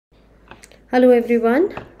Hello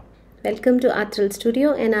everyone, welcome to Artral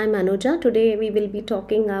Studio and I'm Anuja. Today we will be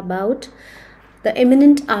talking about the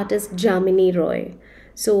eminent artist Jamini Roy.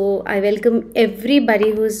 So I welcome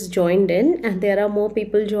everybody who's joined in and there are more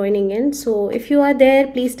people joining in. So if you are there,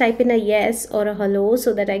 please type in a yes or a hello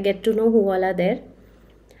so that I get to know who all are there.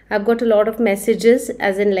 I've got a lot of messages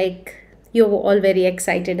as in you're all very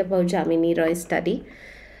excited about Jamini Roy's study.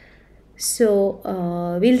 So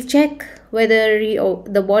we'll check whether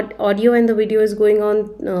the audio and the video is going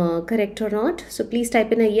on correct or not. So please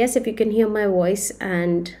type in a yes if you can hear my voice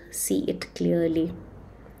and see it clearly.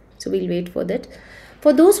 So we'll wait for that.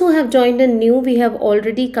 For those who have joined in new, we have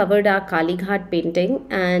already covered our Kalighat painting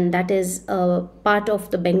and that is a part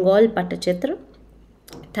of the Bengal Pattachitra.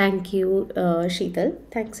 Thank you, Sheetal.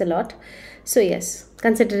 Thanks a lot. So yes,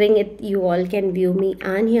 considering it, you all can view me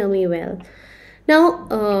and hear me well. Now,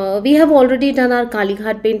 we have already done our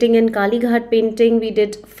Kalighat painting. In Kalighat painting, we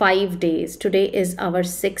did 5 days. Today is our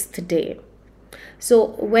 6th day.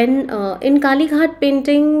 So, when in Kalighat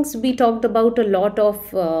paintings, we talked about a lot of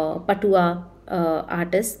Patua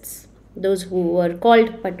artists. Those who were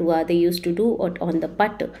called Patua, they used to do it on the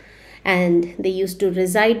Pat. And they used to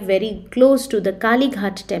reside very close to the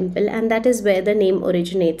Kalighat Temple. And that is where the name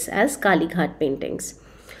originates as Kalighat paintings.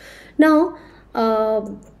 Now,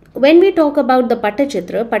 when we talk about the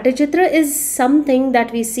Pattachitra is something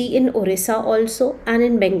that we see in Orissa also and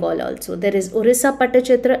in Bengal also. There is Orissa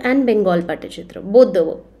Pattachitra and Bengal Pattachitra, both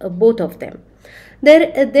of them.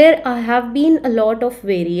 There have been a lot of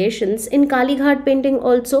variations in Kalighat painting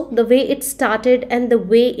also. The way it started and the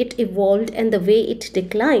way it evolved and the way it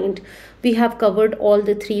declined. We have covered all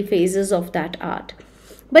the 3 phases of that art.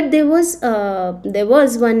 But there was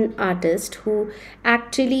one artist who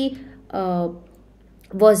actually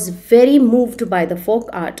was very moved by the folk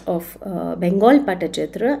art of Bengal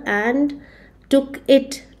Pattachitra and took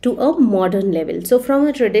it to a modern level. So from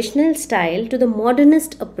a traditional style to the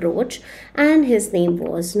modernist approach, and his name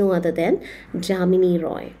was no other than Jamini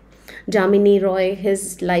Roy. Jamini Roy,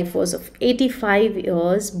 his life was of 85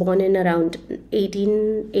 years, born in around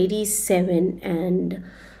 1887 and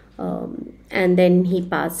then he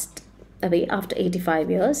passed away after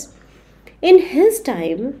 85 years. In his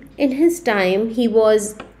time, he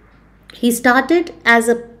started as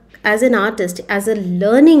an artist, as a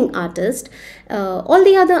learning artist. All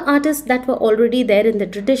the other artists that were already there in the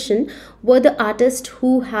tradition were the artists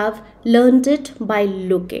who have learned it by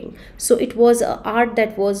looking. So it was an art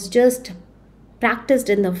that was just practiced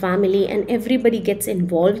in the family and everybody gets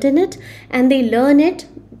involved in it and they learn it.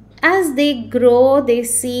 As they grow, they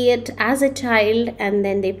see it as a child and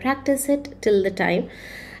then they practice it till the time.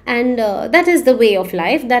 And that is the way of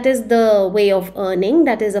life, that is the way of earning,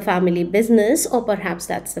 that is a family business, or perhaps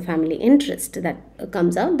that's the family interest that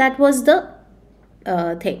comes out. That was the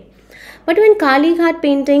thing. But when Kalighat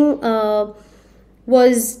painting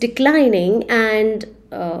was declining and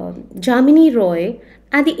Jamini Roy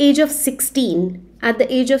at the age of 16,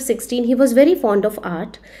 he was very fond of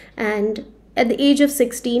art, and at the age of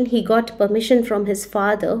 16, he got permission from his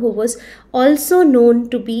father, who was also known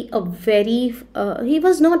to be a very, he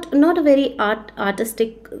was not a very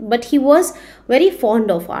artistic, but he was very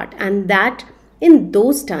fond of art. And that in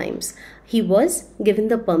those times, he was given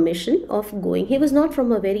the permission of going. He was not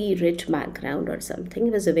from a very rich background or something.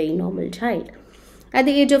 He was a very normal child. At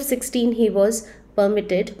the age of 16, he was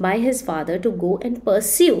permitted by his father to go and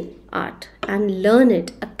pursue art and learn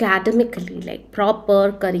it academically, like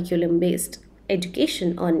proper curriculum based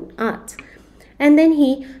education on arts. And then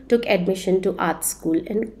he took admission to art school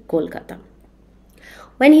in Calcutta.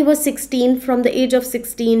 When he was 16, from the age of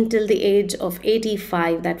 16 till the age of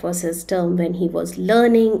 85, that was his term when he was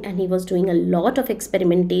learning and he was doing a lot of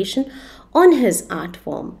experimentation on his art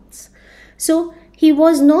forms. So he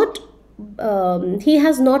was not he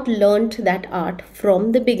has not learnt that art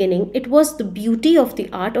from the beginning. It was the beauty of the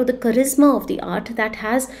art or the charisma of the art that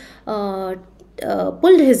has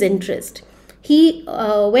pulled his interest.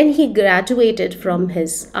 When he graduated from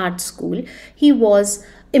his art school, he was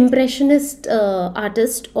impressionist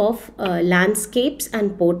artist of landscapes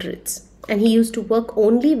and portraits, and he used to work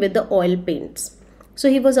only with the oil paints. So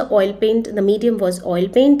he was an oil paint, the medium was oil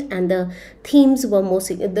paint, and the themes were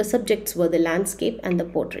the subjects were the landscape and the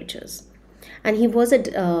portraitures. And he was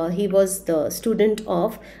the student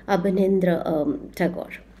of Abhinendra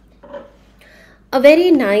Tagore. A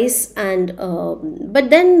very nice and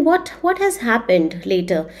but then what has happened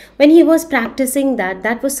later when he was practicing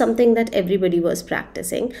that was something that everybody was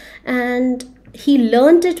practicing and he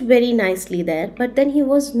learned it very nicely there, but then he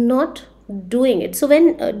was not doing it. So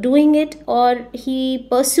when doing it, or he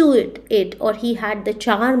pursued it, or he had the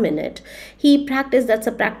charm in it, he practiced. That's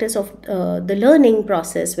a practice of the learning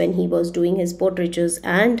process when he was doing his portraitures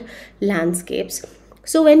and landscapes.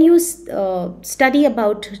 So when you study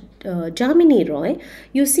about Jamini Roy,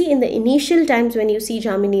 you see in the initial times when you see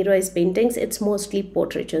Jamini Roy's paintings, it's mostly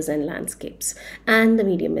portraitures and landscapes, and the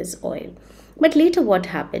medium is oil. But later, what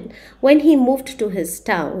happened? When he moved to his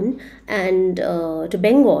town and to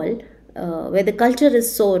Bengal, where the culture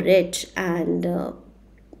is so rich, and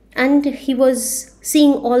he was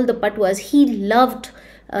seeing all the patuas, he loved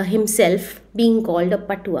himself being called a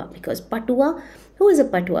patua, because patua, who is a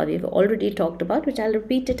patua? We've already talked about, which I'll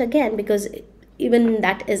repeat it again because even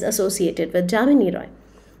that is associated with Jamini Roy.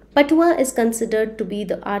 Patua is considered to be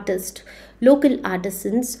the local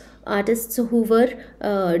artists who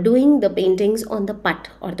were doing the paintings on the pat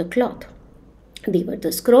or the cloth. They were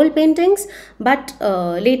the scroll paintings, but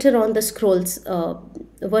later on the scrolls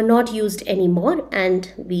were not used anymore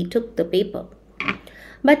and we took the paper.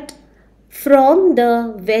 But from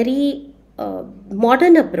the very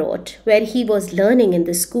modern approach where he was learning in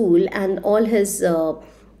the school, and all his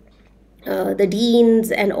the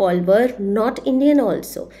deans and all were not Indian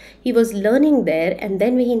also. He was learning there, and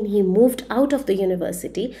then when he moved out of the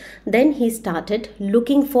university, then he started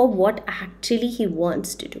looking for what actually he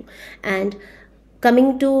wants to do. And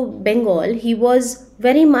coming to Bengal, he was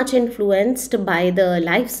very much influenced by the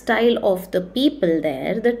lifestyle of the people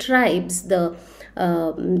there, the tribes, the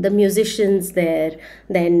musicians there.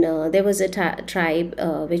 Then there was a tribe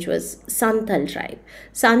which was Santhal tribe.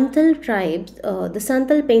 Santhal tribes, the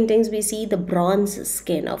Santhal paintings, we see the bronze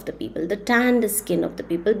skin of the people, the tanned skin of the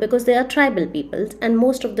people, because they are tribal peoples, and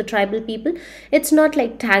most of the tribal people, it's not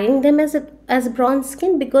like tagging them as a bronze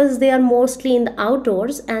skin, because they are mostly in the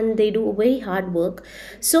outdoors and they do very hard work.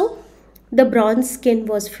 So the bronze skin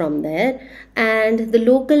was from there, and the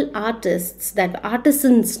local artists, that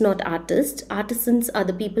artisans, not artists, artisans are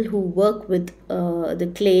the people who work with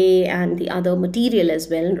the clay and the other material as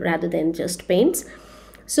well, rather than just paints.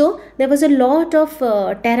 So there was a lot of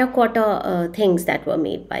terracotta things that were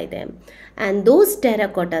made by them, and those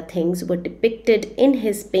terracotta things were depicted in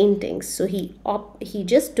his paintings. So he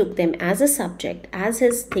just took them as a subject, as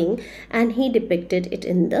his thing, and he depicted it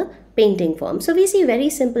in the painting form. So we see very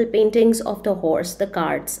simple paintings of the horse, the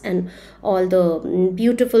carts, and all the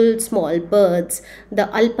beautiful small birds, the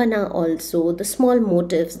alpana also, the small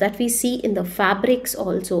motifs that we see in the fabrics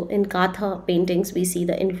also. In Katha paintings, we see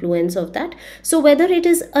the influence of that. So whether it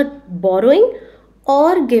is a borrowing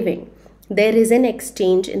or giving, there is an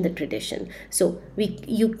exchange in the tradition. So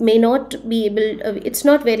you may not be able, it's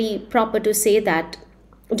not very proper to say that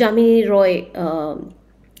Jamini Roy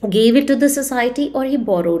gave it to the society or he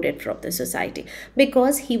borrowed it from the society,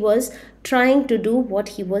 because he was trying to do what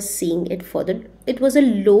he was seeing it for. It was a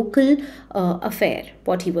local affair.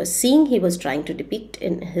 What he was seeing, he was trying to depict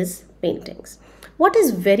in his paintings. What is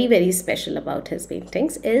very, very special about his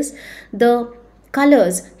paintings is the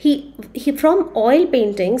colors. He from oil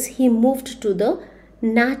paintings, he moved to the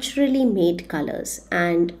naturally made colors.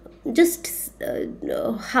 And just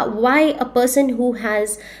why a person who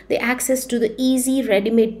has the access to the easy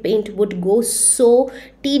ready-made paint would go so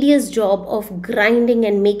tedious job of grinding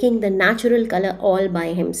and making the natural color all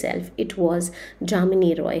by himself? It was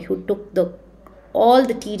Jamini Roy who took all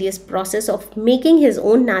the tedious process of making his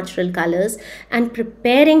own natural colors and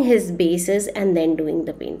preparing his bases and then doing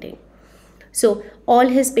the painting. So all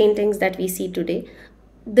his paintings that we see today,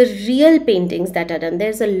 the real paintings that are done,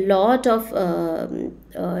 there's a lot of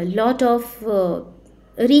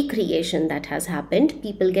recreation that has happened.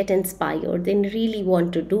 People get inspired, they really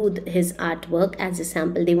want to do his artwork as a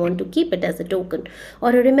sample, they want to keep it as a token or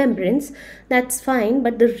a remembrance. That's fine,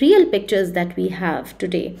 but the real pictures that we have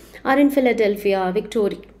today are in Philadelphia,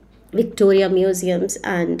 Victoria museums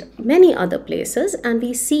and many other places, and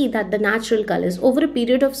we see that the natural colors over a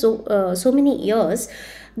period of so many years,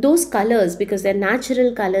 those colors, because they're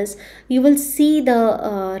natural colors, you will see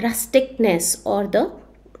the rusticness, or the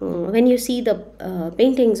when you see the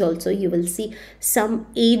paintings also, you will see some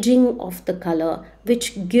aging of the color,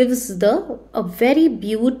 which gives a very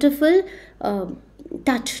beautiful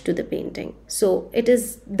touch to the painting. So it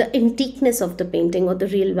is the antiqueness of the painting, or the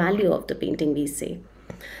real value of the painting, we say.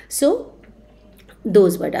 So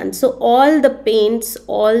those were done. So all the paints,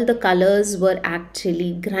 all the colors were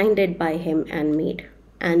actually grinded by him and made.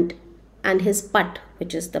 And his put,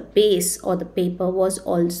 which is the base or the paper, was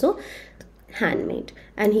also handmade,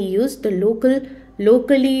 and he used the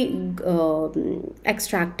locally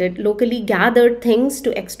extracted, locally gathered things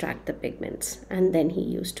to extract the pigments, and then he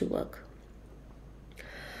used to work.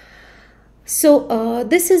 So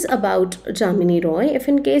this is about Jamini Roy. If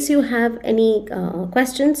in case you have any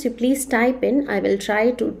questions, you please type in. I will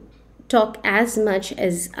try to talk as much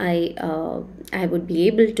as I would be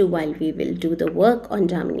able to while we will do the work on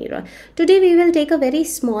Jamini Roy. Today we will take a very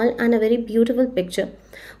small and a very beautiful picture.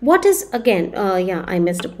 What is again? Yeah, I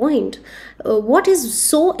missed a point. What is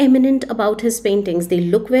so eminent about his paintings? They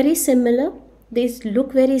look very similar. They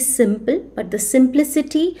look very simple, but the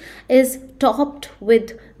simplicity is topped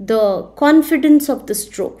with the confidence of the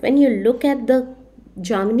stroke. When you look at the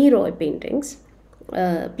Jamini Roy paintings,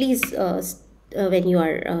 please, when you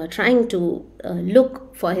are trying to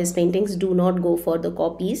look for his paintings, do not go for the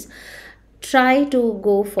copies. Try to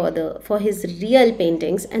go for his real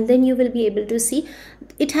paintings, and then you will be able to see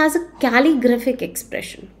it has a calligraphic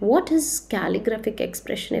expression. What is calligraphic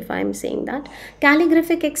expression? If I'm saying that,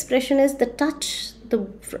 calligraphic expression is the touch,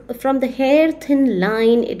 from the hair thin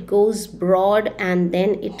line it goes broad and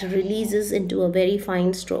then it releases into a very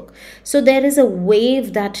fine stroke. So there is a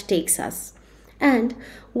wave that takes us, and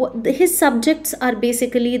his subjects are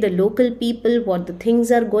basically the local people, what the things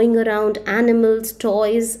are going around, animals,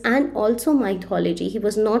 toys, and also mythology. He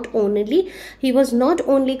was not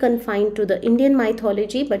only confined to the Indian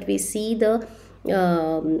mythology, but we see a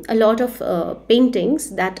lot of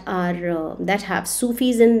paintings that have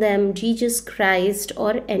Sufis in them, Jesus Christ,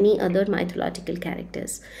 or any other mythological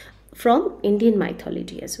characters from Indian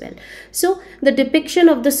mythology as well. So the depiction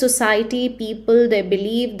of the society, people, their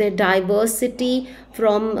belief, their diversity,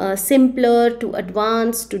 from simpler to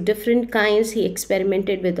advanced to different kinds, he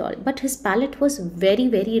experimented with all. But his palette was very,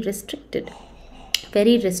 very restricted.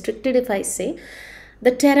 Very restricted, if I say.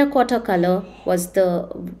 The terracotta color was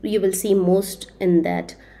you will see most in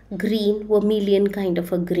that. Green, vermilion kind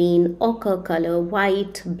of a green, ochre color,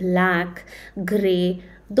 white, black, gray.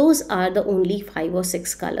 Those are the only 5 or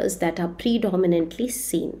 6 colors that are predominantly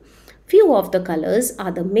seen. Few of the colors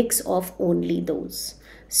are the mix of only those.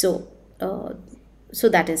 So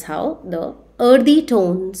that is how the earthy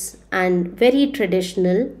tones and very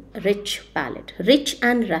traditional rich palette, rich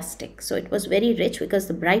and rustic. So it was very rich because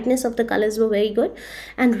the brightness of the colors were very good,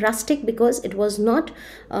 and rustic because it was not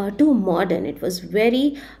too modern. It was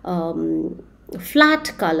very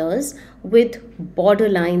flat colors with border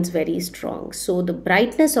lines very strong. So the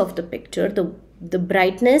brightness of the picture, the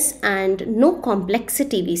brightness and no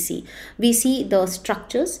complexity we see the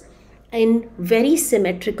structures in very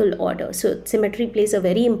symmetrical order. So symmetry plays a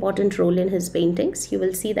very important role in his paintings. You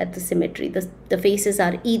will see that the symmetry, the faces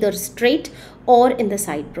are either straight or in the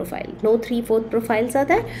side profile. No 3/4 profiles are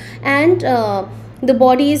there, and the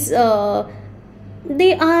bodies,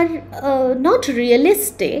 they are not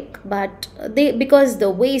realistic, but because the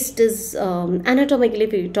waist is anatomically,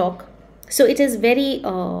 if you talk, so it is very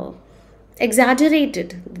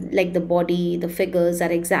exaggerated. Like the body, the figures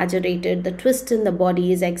are exaggerated, the twist in the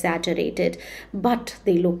body is exaggerated, but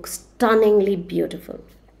they look stunningly beautiful.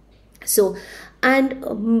 So, and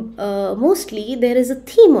mostly there is a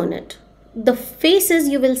theme on it. The faces,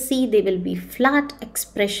 you will see, they will be flat,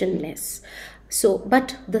 expressionless. So,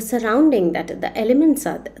 but the surrounding, that the elements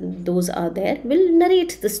those are there, will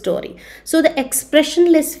narrate the story. So the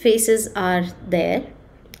expressionless faces are there,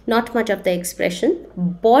 not much of the expression.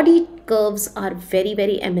 Body curves are very,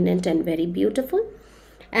 very eminent and very beautiful,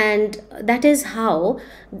 and that is how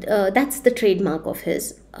that's the trademark of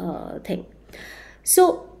his thing.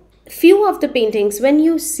 So few of the paintings, when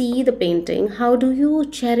you see the painting, how do you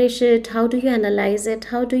cherish it, how do you analyze it,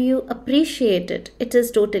 how do you appreciate it? It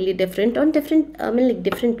is totally different on different, like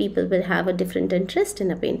different people will have a different interest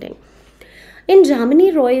in a painting. In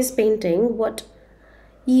Jamini Roy's painting, what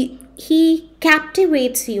he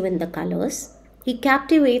captivates you in the colors. He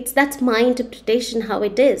captivates, that's my interpretation how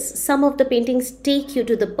it is. Some of the paintings take you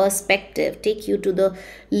to the perspective, take you to the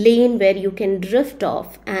lane where you can drift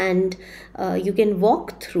off, and you can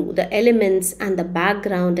walk through the elements and the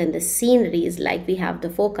background and the sceneries. Like we have the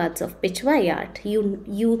folk arts of Pichhwai art.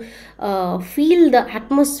 You feel the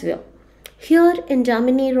atmosphere. Here in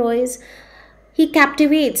Jamini Roy's, he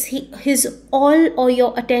captivates. His all or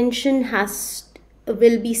your attention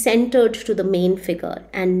will be centered to the main figure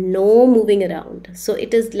and no moving around. So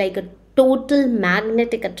it is like a total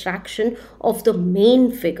magnetic attraction of the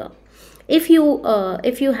main figure. If you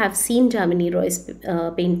have seen Jamini Roy's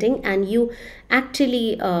painting and you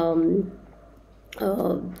actually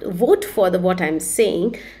vote for what I'm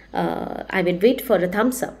saying, I would wait for a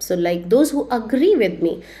thumbs up. So like those who agree with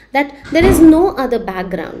me that there is no other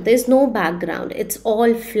background, there's no background, it's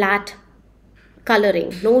all flat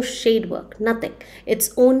coloring, no shade work, nothing.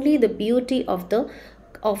 It's only the beauty of the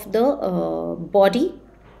body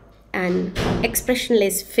and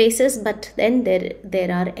expressionless faces, but then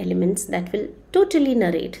there are elements that will totally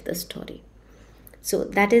narrate the story. So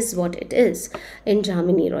that is what it is in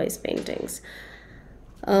Jamini Roy's paintings.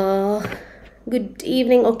 Good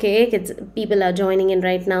evening. Okay, people are joining in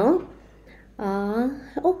right now.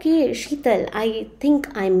 Okay, Sheetal, I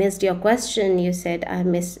think I missed your question. You said I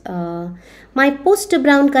missed. My poster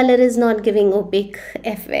brown color is not giving opaque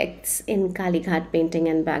effects in Kalighat painting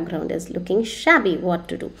and background is looking shabby. What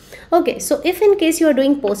to do? Okay, so if in case you are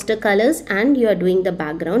doing poster colors and you are doing the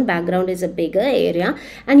background is a bigger area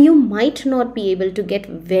and you might not be able to get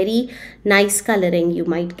very nice coloring. You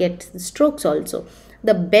might get the strokes also.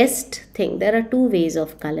 The best thing, there are two ways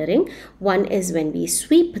of coloring. One is when we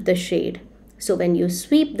sweep the shade. So when you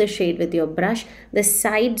sweep the shade with your brush, the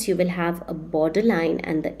sides you will have a border line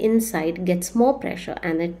and the inside gets more pressure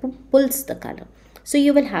and it pulls the color. So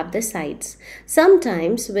you will have the sides.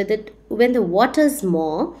 Sometimes with it, when the water is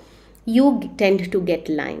more, you tend to get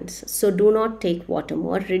lines. So do not take water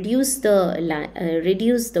more. Reduce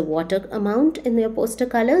the water amount in your poster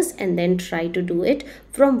colors and then try to do it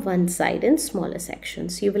from one side in smaller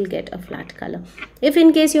sections. You will get a flat color. If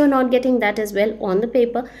in case you are not getting that as well on the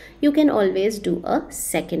paper, you can always do a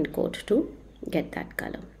second coat to get that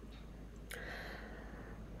color.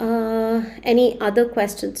 Any other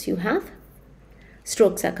questions you have?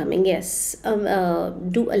 Strokes are coming, yes.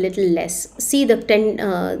 Do a little less. See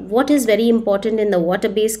what is very important in the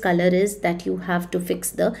water-based color is that you have to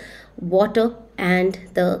fix the water and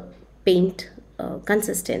the paint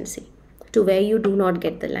consistency to where you do not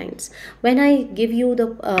get the lines. When I give you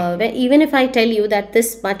even if I tell you that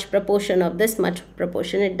this much proportion of this much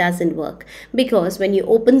proportion, it doesn't work, because when you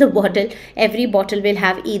open the bottle, every bottle will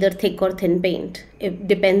have either thick or thin paint. It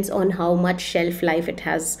depends on how much shelf life it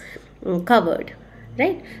has covered.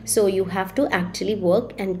 Right, so you have to actually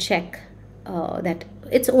work and check that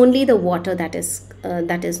it's only the water that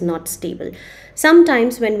is not stable.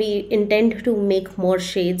 Sometimes when we intend to make more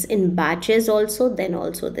shades in batches also, then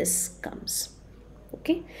also this comes.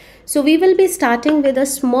 Okay, so we will be starting with a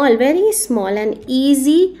very small and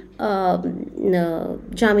easy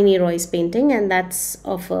Jamini Roy's painting, and that's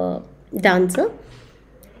of a dancer,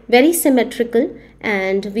 very symmetrical,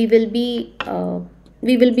 and we will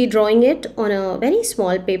be drawing it on a very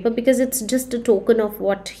small paper because it's just a token of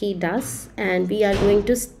what he does, and we are going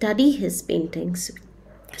to study his paintings.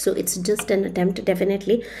 So it's just an attempt.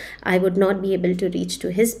 Definitely I would not be able to reach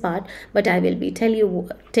to his part, but I will be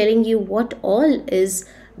telling you what all is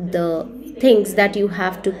the things that you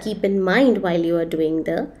have to keep in mind while you are doing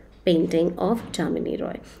the painting of Jamini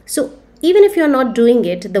Roy. So even if you're not doing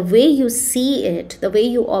it, the way you see it, the way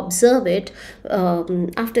you observe it,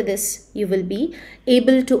 after this you will be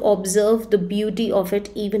able to observe the beauty of it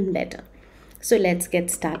even better. So let's get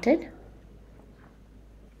started.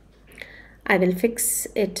 I will fix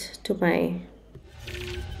it to my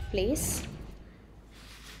place.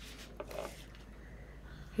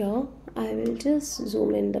 Here I will just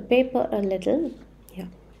zoom in the paper a little. Yeah.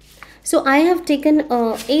 So I have taken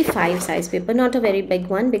a A5 size paper, not a very big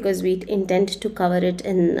one, because we intend to cover it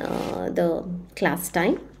in the class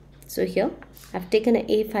time. So here I've taken an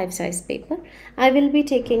A5 size paper. I will be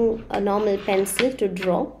taking a normal pencil to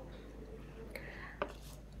draw.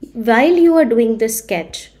 While you are doing this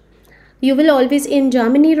sketch, you will always, in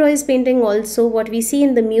Jamini Roy's painting also, what we see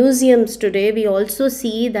in the museums today, we also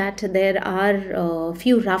see that there are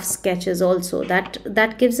few rough sketches also.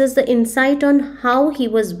 That gives us the insight on how he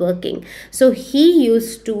was working. So he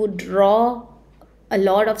used to draw a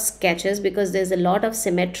lot of sketches because there's a lot of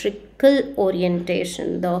symmetrical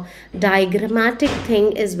orientation. The diagrammatic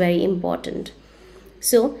thing is very important.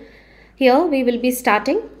 So here we will be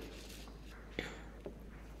starting,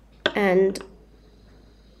 and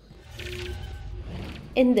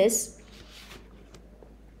in this,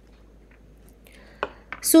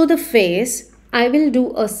 so the face, I will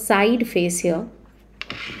do a side face here.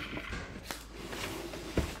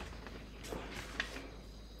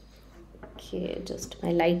 Okay, just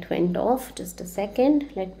my light went off. Just a second,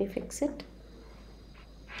 let me fix it.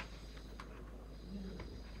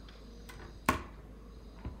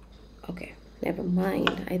 Okay, never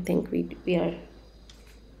mind. I think we are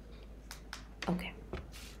okay.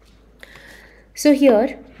 So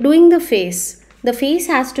here, doing the face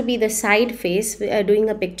has to be the side face. We are doing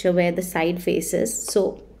a picture where the side face is.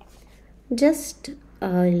 So just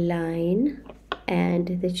a line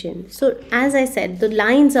and the chin. So as I said, the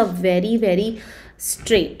lines are very, very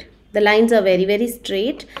straight. The lines are very, very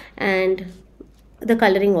straight, and the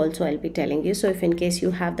coloring also I'll be telling you. So if in case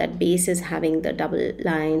you have that base is having the double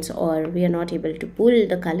lines, or we are not able to pull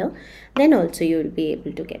the color, then also you will be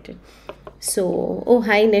able to get it. So, oh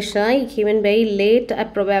hi Nisha, you came in very late.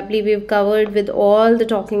 Probably we've covered with all the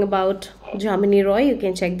talking about Jamini Roy. You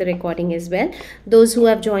can check the recording as well. Those who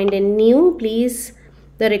have joined in new, please,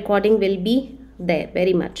 the recording will be there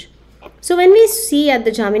very much. So when we see at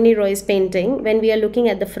the Jamini Roy's painting, when we are looking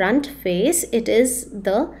at the front face, it is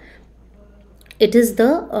the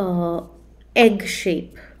egg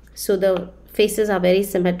shape. So the faces are very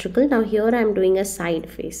symmetrical. Now here I am doing a side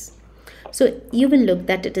face. So you will look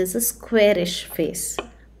that it is a squarish face.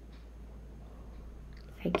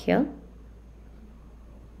 Like here.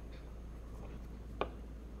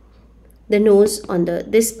 The nose on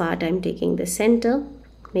this part, I am taking the center,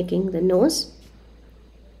 making the nose.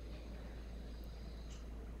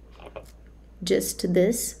 Just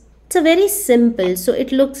this. It's a very simple, so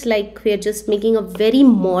it looks like we are just making a very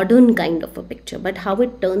modern kind of a picture, but how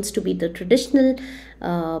it turns to be the traditional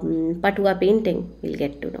Patua painting, we'll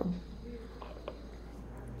get to know.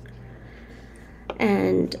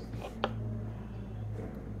 And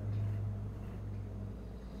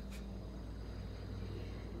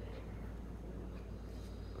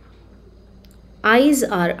eyes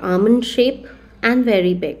are almond shape and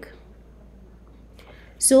very big.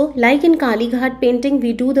 So like in Kalighat painting,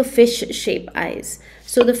 we do the fish shape eyes.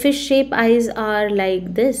 So the fish shape eyes are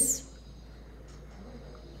like this.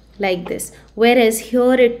 Like this. Whereas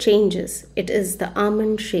here it changes. It is the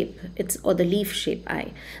almond shape, or the leaf shape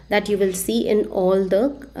eye that you will see in all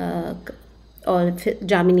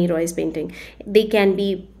Jamini Roy's painting. They can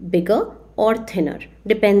be bigger or thinner,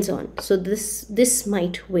 depends on. So this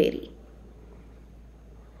might vary.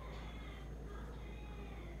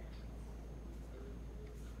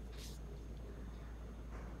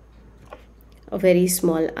 A very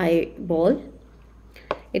small eyeball.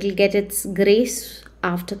 It will get its grace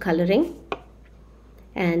after coloring,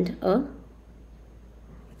 and a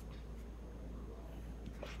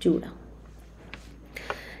Juda.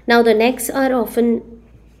 Now the necks are often,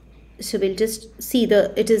 so we'll just see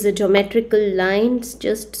it is a geometrical lines,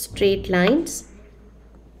 just straight lines.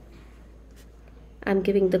 I'm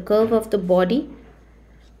giving the curve of the body.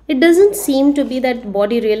 It doesn't seem to be that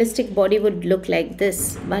realistic body would look like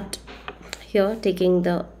this, but here taking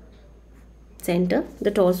the center,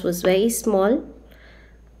 the torso was very small.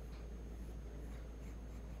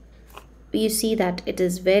 You see that it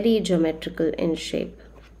is very geometrical in shape.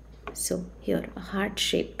 So here a heart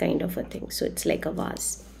shape kind of a thing, so it's like a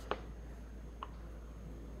vase.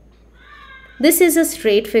 This is a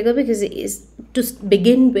straight figure because to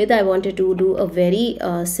begin with I wanted to do a very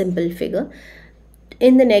simple figure.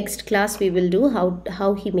 In the next class we will do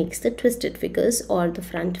how he makes the twisted figures or the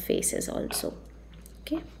front faces also.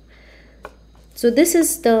 Okay, so this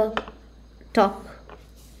is the top.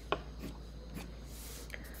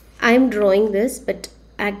 I am drawing this, but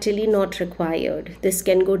actually not required. This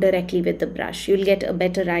can go directly with the brush. You'll get a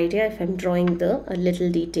better idea if I'm drawing the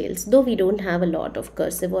little details, though we don't have a lot of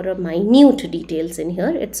cursive or a minute details in here.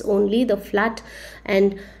 It's only the flat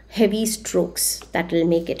and heavy strokes that will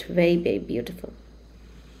make it very, very beautiful.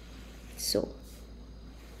 So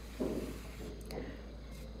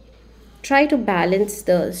try to balance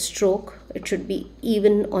the stroke. It should be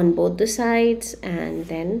even on both the sides, and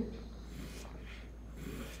then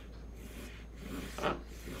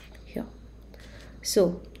here.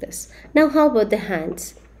 So this. Now how about the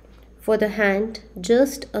hands? For the hand,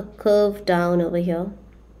 just a curve down over here.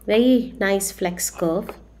 Very nice flex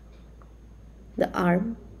curve. The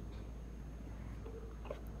arm,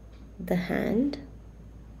 the hand.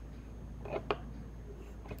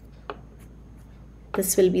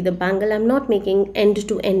 This will be the bangle. I'm not making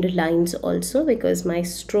end-to-end lines also because my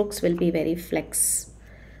strokes will be very flex.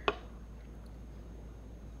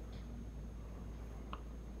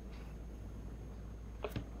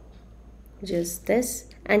 Just this,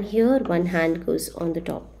 and here one hand goes on the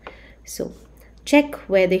top. So check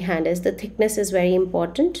where the hand is. The thickness is very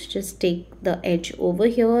important. Just take the edge over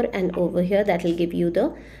here and over here. That will give you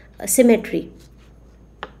the symmetry.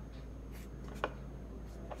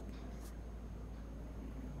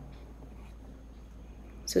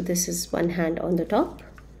 So this is one hand on the top.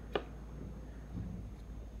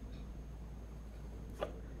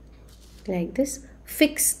 Like this.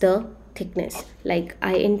 Fix the thickness. Like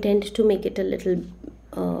I intend to make it a little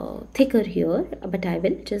thicker here, but I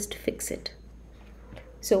will just fix it.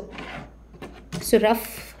 So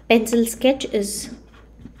rough pencil sketch is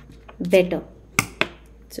better.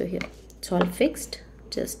 So here it's all fixed.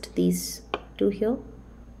 Just these two here.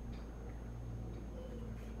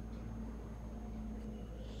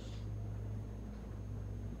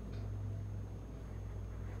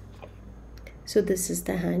 So this is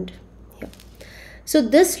the hand here. So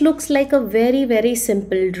this looks like a very, very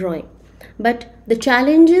simple drawing, but the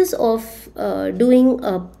challenges of doing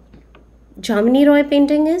a Jamini Roy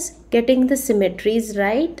painting is getting the symmetries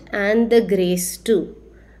right and the grace too,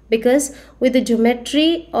 because with the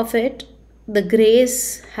geometry of it, the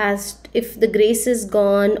grace has, if the grace is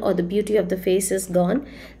gone or the beauty of the face is gone,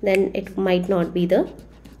 then it might not be the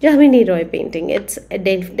Jamini Roy painting. It's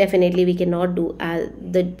definitely we cannot do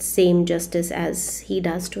the same justice as he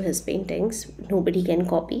does to his paintings. Nobody can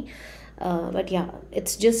copy. But yeah,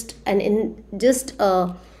 it's just an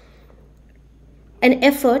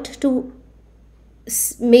effort to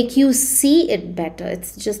make you see it better.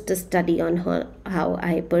 It's just a study on how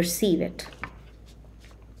I perceive it.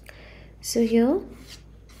 So here,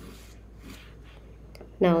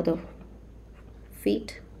 now the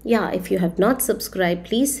feet. Yeah, if you have not subscribed,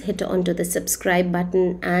 please hit onto the subscribe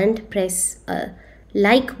button and press a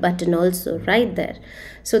like button also right there,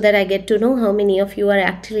 so that I get to know how many of you are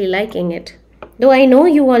actually liking it. Though I know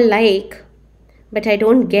you all like, but I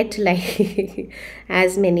don't get like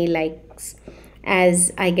as many likes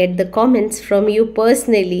as I get the comments from you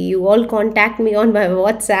personally. You all contact me on my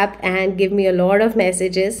WhatsApp and give me a lot of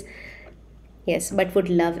messages. Yes, but would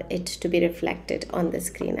love it to be reflected on the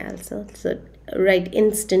screen also. So right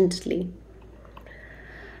instantly.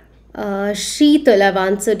 Sheetal, I've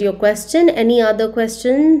answered your question. Any other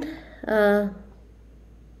question? Brown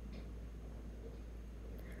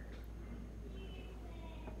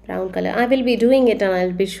color. I will be doing it and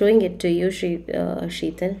I'll be showing it to you,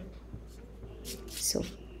 Sheetal. So,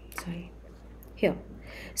 sorry. Here.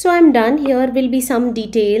 So I'm done. Here will be some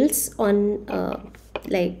details on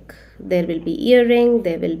like there will be earring,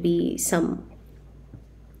 there will be some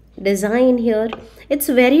design here. It's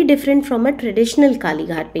very different from a traditional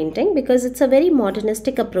Kalighat painting because it's a very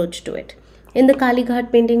modernistic approach to it. In the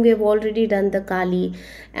Kalighat painting, we have already done the Kali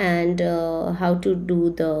and how to do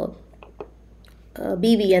the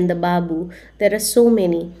Bibi and the Babu. There are so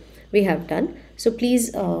many we have done. So please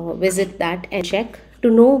visit that and check to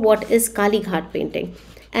know what is Kalighat painting.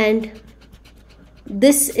 And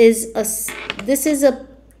this is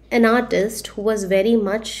an artist who was very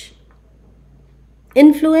much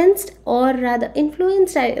influenced, or rather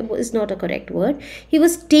influenced is not a correct word. He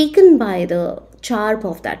was taken by the charm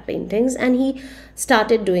of that paintings and he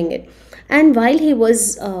started doing it. And while he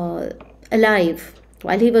was alive,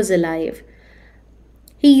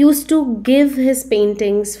 he used to give his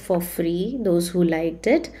paintings for free, those who liked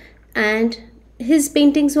it, and his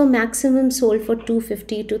paintings were maximum sold for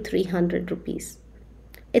 250 to 300 rupees.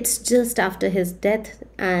 It's just after his death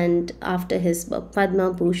and after his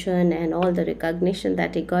Padma Bhushan and all the recognition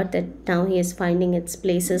that he got, that now he is finding its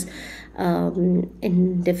places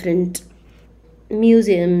in different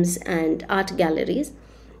museums and art galleries.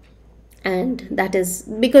 And that is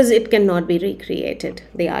because it cannot be recreated.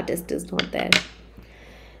 The artist is not there.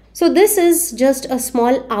 So this is just a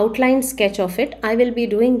small outline sketch of it. I will be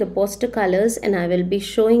doing the poster colors and I will be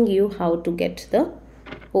showing you how to get the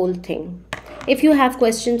whole thing. If you have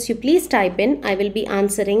questions, you please type in. I will be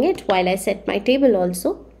answering it while I set my table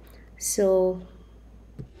also. So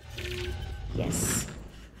yes,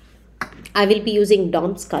 I will be using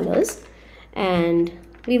DOMS colors and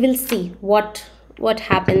we will see what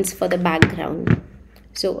happens for the background.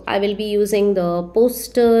 So I will be using the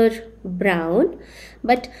poster brown,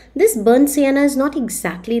 but this burnt sienna is not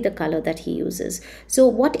exactly the color that he uses. So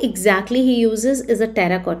what exactly he uses is a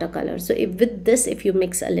terracotta color. So if you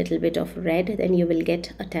mix a little bit of red, then you will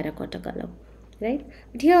get a terracotta color, right?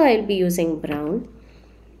 But here I'll be using brown.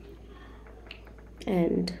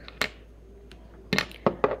 And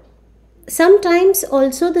sometimes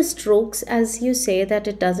also the strokes, as you say that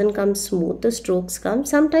it doesn't come smooth, the strokes come.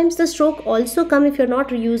 Sometimes the stroke also come if you're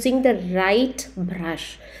not using the right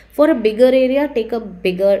brush. For a bigger area, take a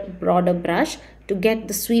broader brush to get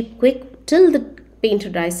the sweep quick till the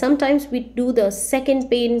paint dries. Sometimes we do the second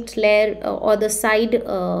paint layer or the side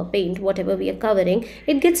paint, whatever we are covering,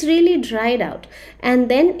 it gets really dried out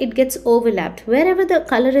and then it gets overlapped. Wherever the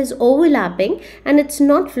color is overlapping and it's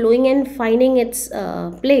not flowing and finding its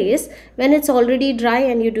place, when it's already dry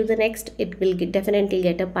and you do the next, it will definitely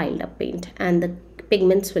get a piled up paint and the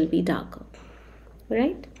pigments will be darker,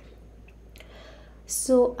 right?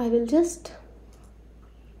 So I will just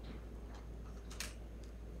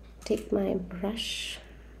take my brush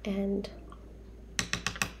and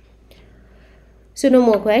so no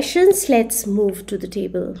more questions. Let's move to the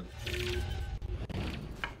table.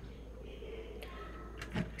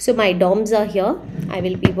 So my DOMs are here. I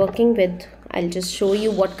will be working with, I'll just show you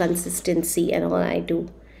what consistency and all I do.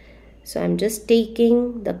 So I'm just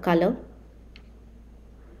taking the color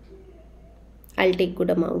I'll take good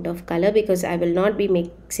amount of color because I will not be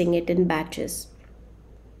mixing it in batches.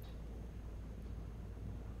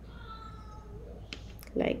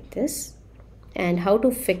 Like this. And how to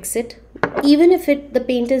fix it? Even if the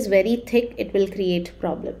paint is very thick, it will create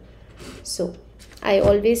problem. So I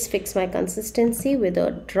always fix my consistency with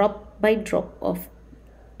a drop by drop of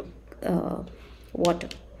water.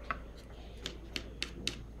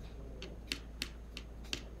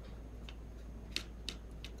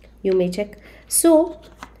 You may check. So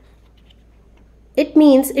it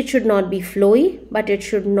means it should not be flowy, but it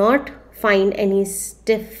should not find any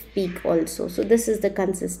stiff peak also. So this is the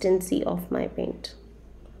consistency of my paint.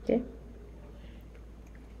 Okay,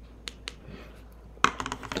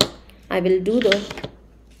 I will do the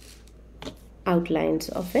outlines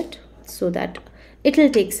of it so that it will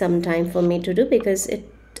take some time for me to do, because it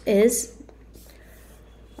is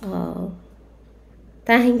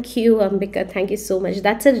thank you, Ambika. Thank you so much.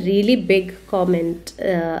 That's a really big comment.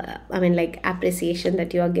 I mean, like, appreciation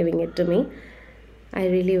that you are giving it to me. I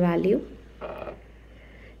really value.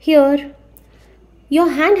 Here, your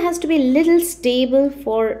hand has to be a little stable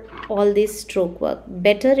for all this stroke work.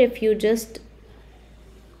 Better if you just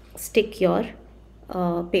stick your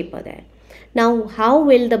paper there. Now, how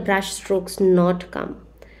will the brush strokes not come?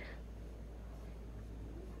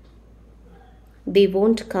 They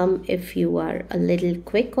won't come if you are a little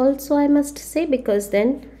quick also, I must say, because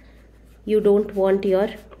then you don't want your,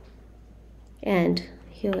 and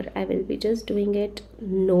here I will be just doing it.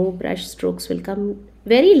 No brush strokes will come.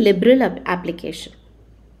 Very liberal application.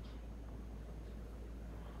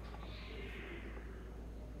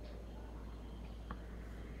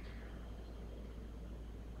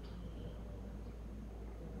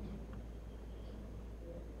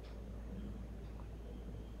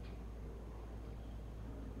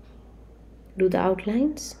 Do the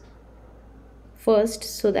outlines first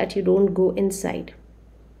so that you don't go inside.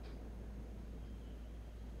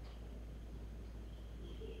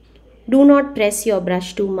 Do not press your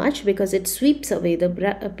brush too much because it sweeps away the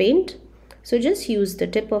paint. So just use the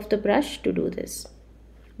tip of the brush to do this.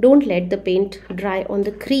 Don't let the paint dry on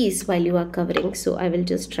the crease while you are covering. So I will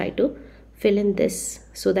just try to fill in this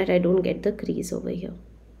so that I don't get the crease over here.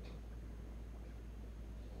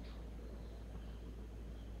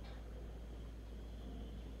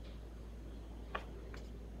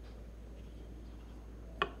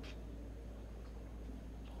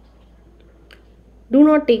 Do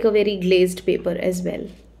not take a very glazed paper as well.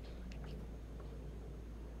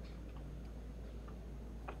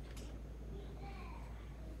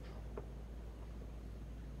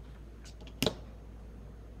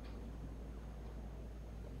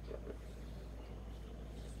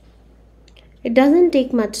 It doesn't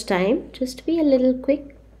take much time, just be a little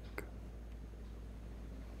quick.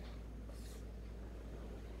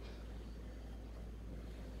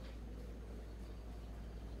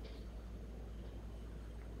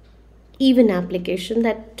 Even application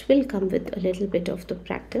that will come with a little bit of the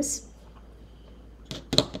practice.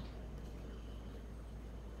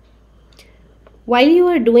 While you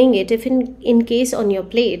are doing it, if in case on your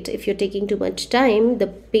plate, if you're taking too much time, the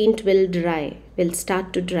paint will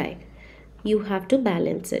start to dry. You have to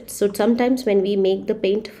balance it. So sometimes when we make the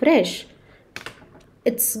paint fresh,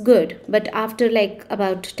 it's good, but after like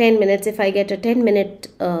about 10 minutes, if I get a 10-minute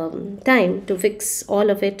time to fix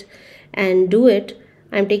all of it and do it,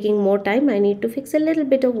 I'm taking more time. I need to fix a little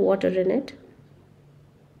bit of water in it.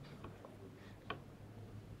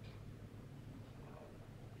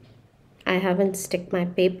 I haven't stick my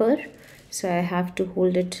paper, so I have to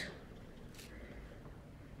hold it.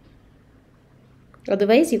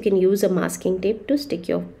 Otherwise, you can use a masking tape to stick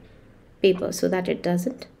your paper so that it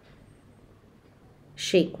doesn't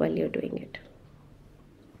shake while you're doing it.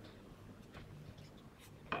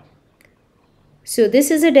 So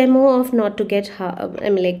this is a demo of not to get,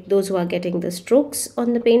 like those who are getting the strokes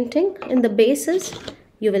on the painting in the bases,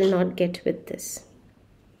 you will not get with this.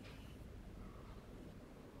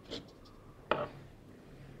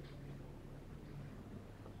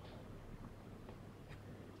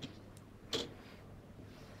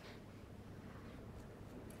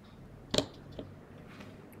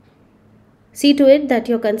 See to it that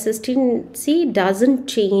your consistency doesn't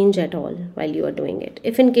change at all while you are doing it.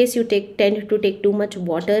 If in case you tend to take too much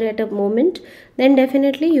water at a moment, then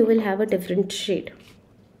definitely you will have a different shade.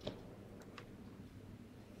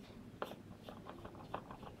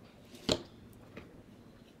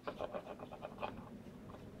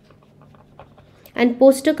 And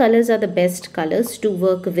poster colors are the best colors to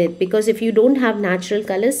work with, because if you don't have natural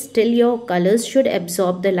colors, still your colors should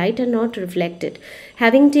absorb the light and not reflect it.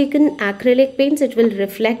 Having taken acrylic paints, it will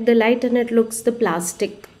reflect the light and it looks the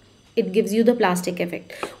plastic it gives you the plastic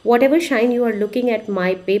effect. Whatever shine you are looking at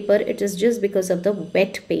my paper, it is just because of the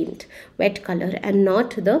wet paint, wet color, and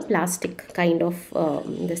not the plastic kind of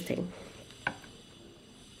this thing.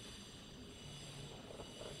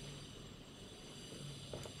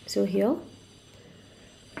 So here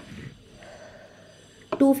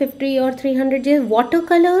 250 or 300 J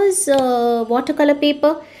watercolors, watercolor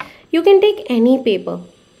paper. You can take any paper.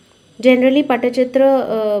 Generally,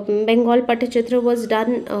 Patachitra, Bengal Patachitra was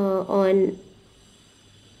done on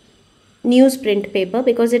newsprint paper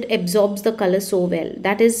because it absorbs the color so well.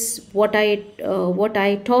 That is what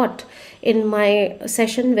I taught in my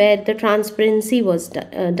session where the transparency was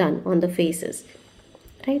done on the faces,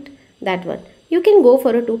 right? That one you can go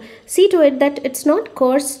for a two. See to it that it's not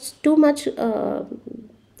cost too much.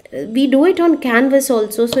 We do it on canvas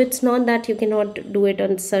also, so it's not that you cannot do it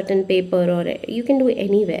on certain paper, or you can do it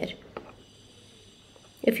anywhere.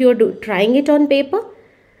 If you are trying it on paper,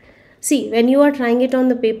 see, when you are trying it on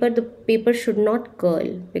the paper should not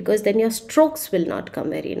curl, because then your strokes will not come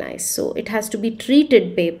very nice. So it has to be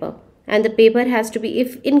treated paper, and the paper has to be,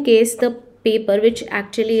 if in case the paper, which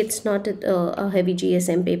actually it's not a heavy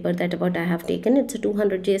GSM paper that what I have taken, it's a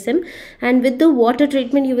 200 GSM, and with the water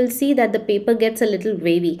treatment you will see that the paper gets a little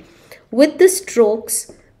wavy. With the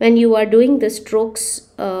strokes, when you are doing the strokes,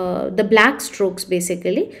 the black strokes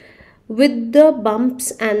basically, with the bumps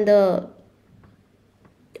and the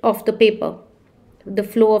of the paper, the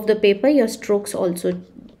flow of the paper, your strokes also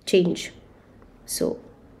change. So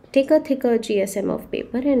take a thicker GSM of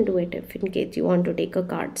paper and do it if in case you want to take a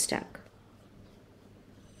card stack.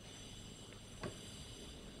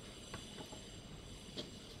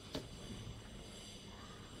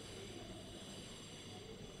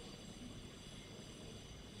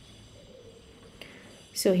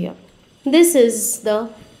 So here, this is the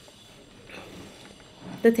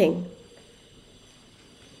thing.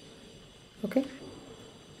 Okay,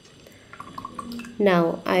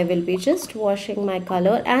 now I will be just washing my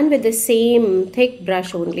color, and with the same thick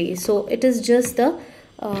brush only. So it is just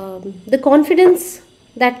the confidence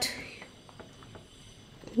that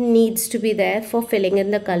needs to be there for filling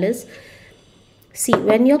in the colors. See,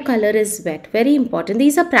 when your color is wet, very important,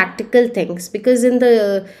 these are practical things, because in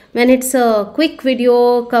the when it's a quick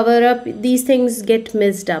video cover up, these things get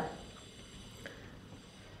messed up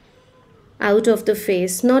out of the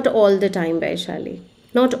face. Not all the time, Vaishali,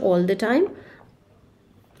 not all the time.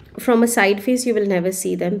 From a side face you will never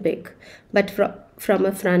see them big, but from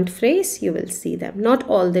a front face you will see them. Not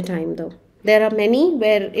all the time though. There are many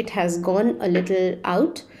where it has gone a little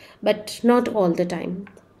out, but not all the time.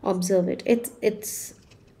 Observe it.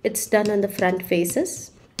 It's done on the front faces.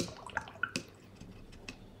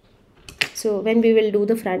 So when we will do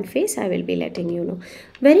the front face, I will be letting you know.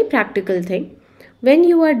 Very practical thing. When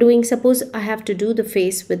you are doing, suppose I have to do the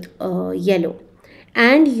face with yellow,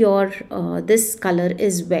 and your this color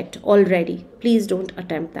is wet already, please don't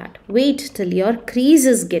attempt that. Wait till your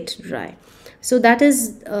creases get dry. So that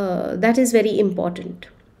is very important.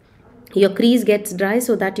 Your crease gets dry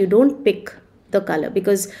so that you don't pick the color,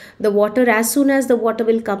 because the water, as soon as the water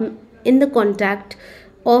will come in the contact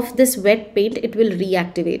of this wet paint, it will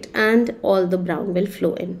reactivate and all the brown will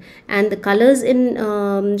flow in. And the colors in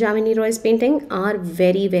Jamini Roy's painting are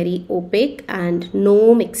very, very opaque and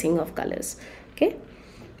no mixing of colors. Okay,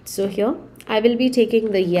 so here I will be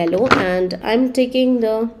taking the yellow, and I'm taking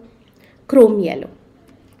the chrome yellow.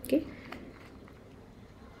 Okay,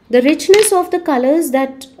 the richness of the colors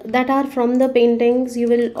that are from the paintings, you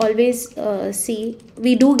will always see,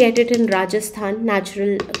 we do get it in Rajasthan,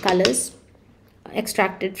 natural colors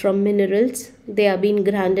extracted from minerals. They are being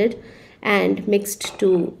grounded and mixed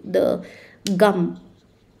to the gum,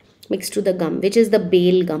 which is the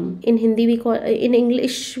bale gum. In Hindi we call, in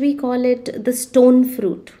English we call it the stone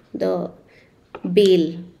fruit, the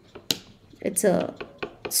bale. It's a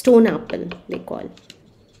stone apple they call.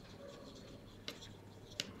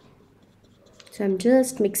 So I'm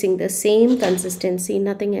just mixing the same consistency,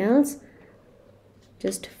 nothing else.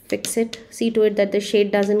 Just fix it. See to it that the shade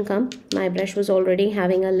doesn't come. My brush was already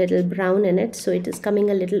having a little brown in it, so it is coming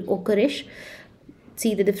a little ochreish.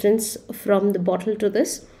 See the difference from the bottle to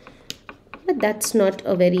this. But that's not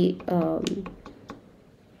a very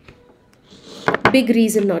big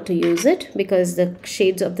reason not to use it, because the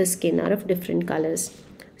shades of the skin are of different colors.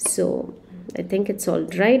 So I think it's all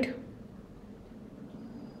dried.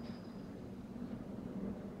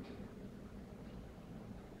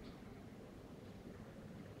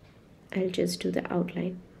 I'll just do the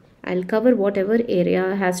outline. I'll cover whatever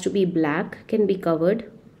area has to be black, can be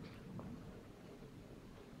covered,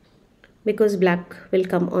 because black will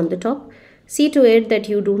come on the top. See to it that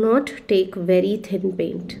you do not take very thin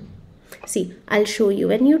paint. See, I'll show you.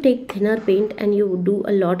 When you take thinner paint and you do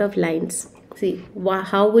a lot of lines, see,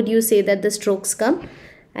 how would you say that the strokes come?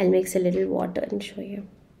 I'll mix a little water and show you.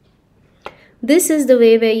 This is the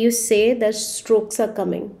way where you say the strokes are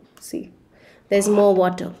coming. See, there's more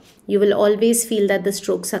water. You will always feel that the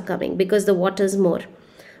strokes are coming because the water is more.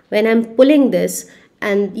 When I'm pulling this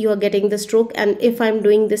and you are getting the stroke, and if I'm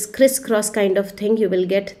doing this crisscross kind of thing, you will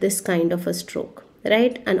get this kind of a stroke,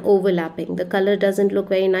 right? And overlapping. The color doesn't look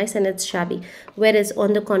very nice and it's shabby. Whereas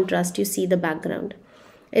on the contrast, you see the background.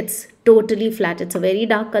 It's totally flat. It's a very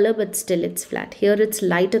dark color, but still it's flat. Here it's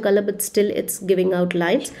lighter color, but still it's giving out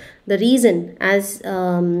lines. The reason, as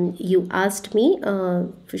you asked me,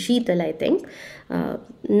 for Sheetal, I think,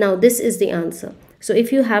 now this is the answer. So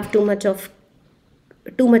if you have too much of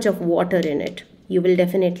water in it, you will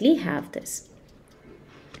definitely have this.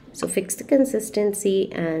 So fix the consistency,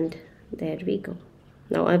 and there we go.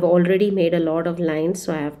 Now I've already made a lot of lines,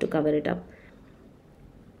 so I have to cover it up.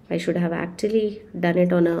 I should have actually done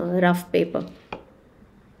it on a rough paper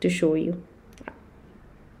to show you.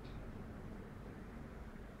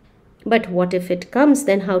 But what if it comes,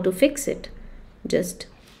 then how to fix it? Just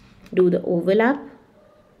do the overlap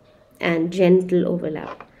and gentle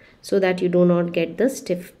overlap so that you do not get the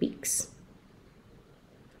stiff peaks.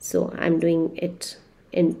 So I'm doing it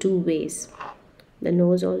in two ways. The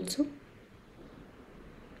nose also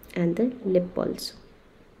and the lip also.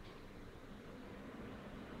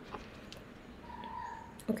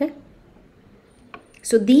 Okay,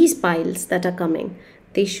 so these piles that are coming,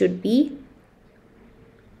 they should be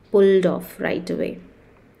pulled off right away.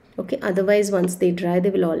 Okay, otherwise once they dry, they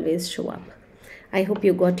will always show up. I hope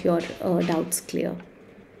you got your doubts clear.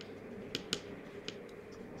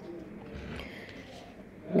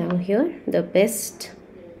 Now here, the best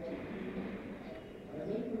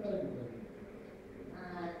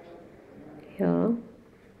here.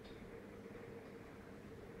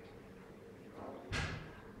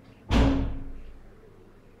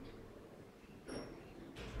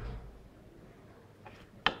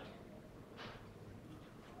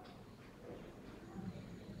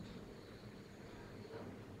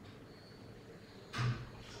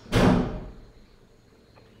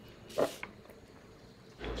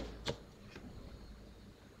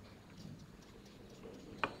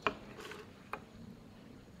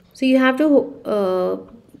 So you have to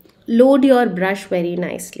load your brush very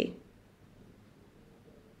nicely.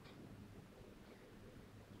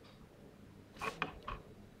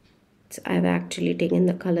 So I've actually taken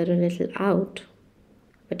the color a little out,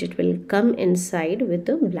 but it will come inside with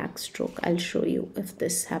the black stroke. I'll show you if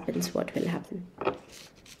this happens, what will happen.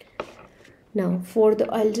 Now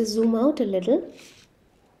I'll just zoom out a little.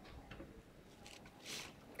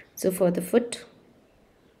 So for the foot,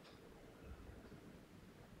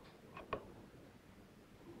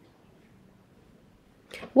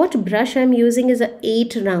 what brush I'm using is a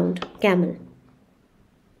 8 round camel.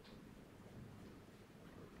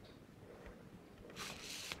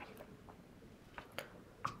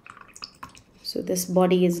 So this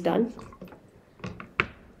body is done.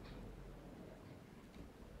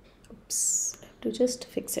 Oops, I have to just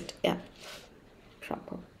fix it. Yeah,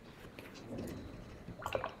 proper.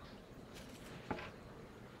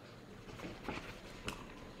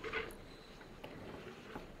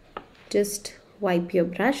 Just wipe your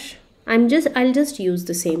brush. I'll just use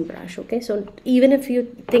the same brush. Okay, so even if you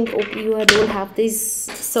think, okay, you don't have this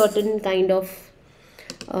certain kind of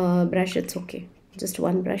brush, it's okay. Just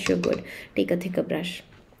one brush, you're good. Take a thicker brush.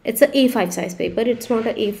 It's a A5 size paper. It's not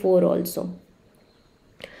a A4 also.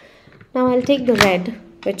 Now I'll take the red,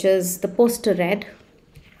 which is the poster red.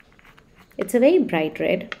 It's a very bright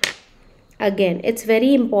red. Again, it's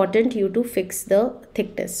very important you to fix the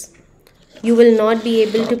thickness. You will not be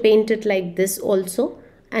able to paint it like this also,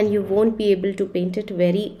 and you won't be able to paint it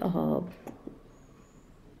very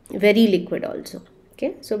liquid also.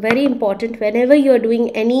 Okay, so very important whenever you are doing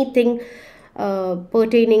anything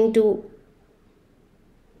pertaining to.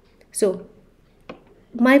 So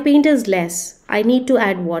my paint is less. I need to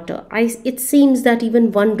add water. It seems that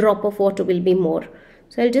even one drop of water will be more.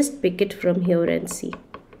 So I'll just pick it from here and see.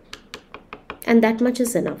 And that much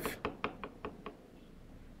is enough.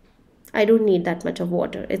 I don't need that much of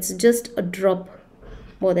water. It's just a drop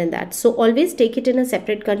more than that. So always take it in a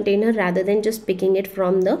separate container rather than just picking it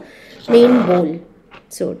from the main bowl.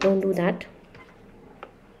 So don't do that.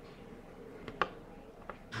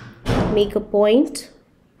 Make a point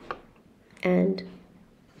and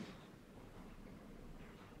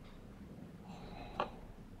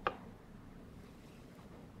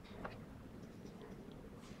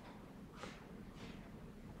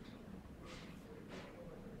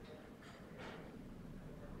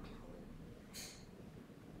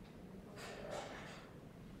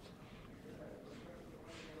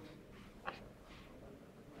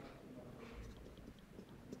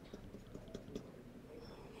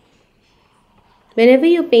Whenever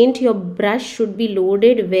you paint, your brush should be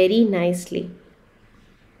loaded very nicely.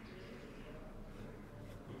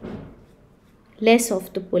 Less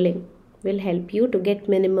of the pulling will help you to get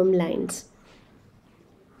minimum lines.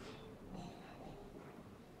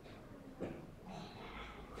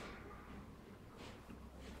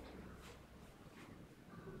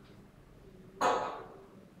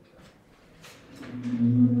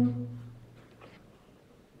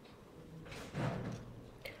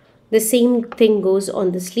 The same thing goes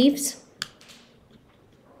on the sleeves.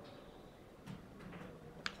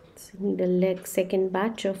 So need a second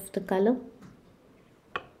batch of the color.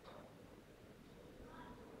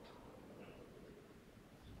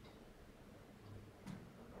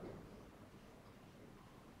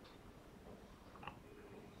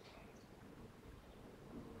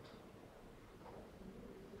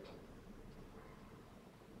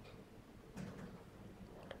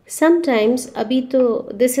 Sometimes abhi to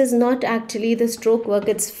this is not actually the stroke work,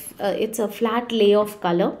 it's a flat lay of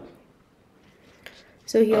color.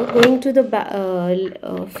 So here, going to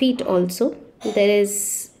the feet also, there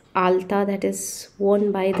is alta that is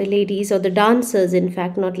worn by the ladies or the dancers. In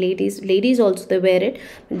fact, not ladies. Ladies also they wear it.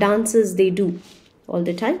 Dancers they do all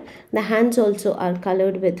the time. The hands also are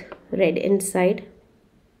colored with red inside.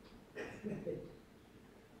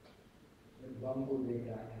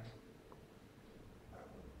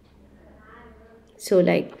 So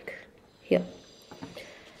like here.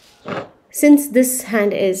 Since this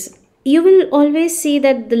hand is, you will always see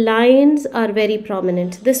that the lines are very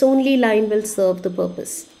prominent. This only line will serve the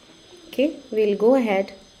purpose. Okay, we'll go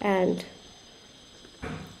ahead and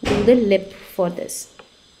do the lip for this.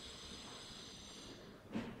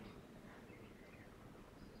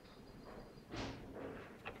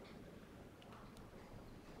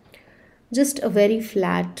 Just a very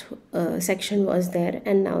flat section was there,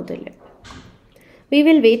 and now the lip. We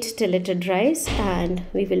will wait till it dries and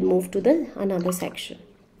we will move to the another section.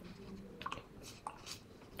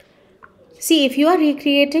 See, if you are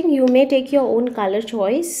recreating, you may take your own color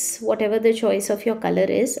choice, whatever the choice of your color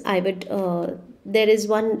is. There is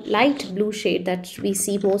one light blue shade that we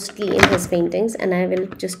see mostly in his paintings, and I will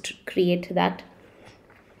just create that.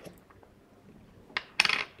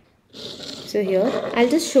 So here, I'll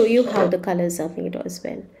just show you how the colors are made as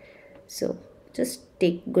well. So just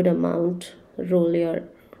take good amount, roll your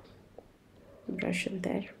brush in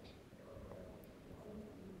there.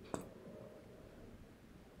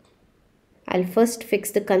 I'll first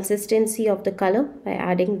fix the consistency of the color by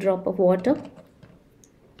adding drop of water.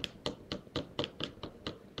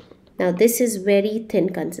 Now this is very thin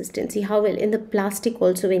consistency. How well in the plastic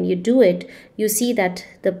also, when you do it, you see that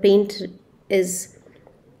the paint is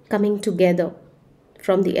coming together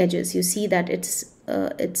from the edges. You see that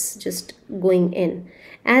it's just going in.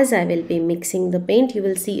 As I will be mixing the paint, you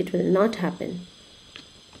will see it will not happen.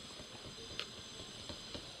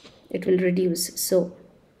 It will reduce. So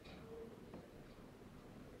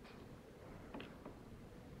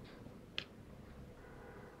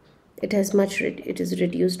it is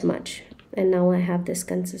reduced much, and now I have this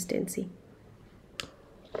consistency.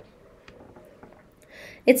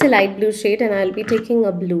 It's a light blue shade, and I'll be taking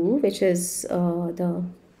a blue which is the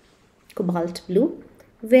cobalt blue.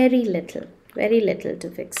 Very little to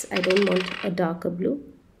fix. I don't want a darker blue.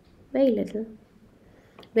 Very little.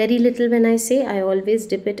 When I say, I always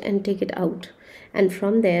dip it and take it out, and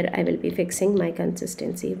from there I will be fixing my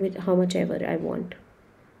consistency with how much ever I want.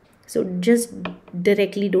 So just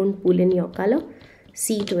directly don't pull in your color.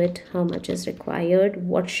 See to it how much is required,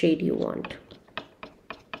 what shade you want.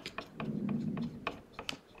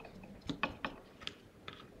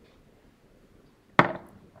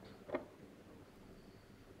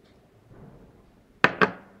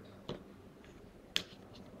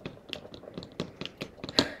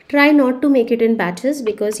 Try not to make it in batches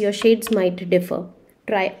because your shades might differ.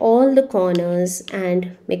 Try all the corners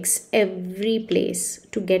and mix every place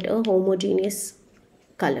to get a homogeneous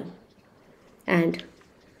color. And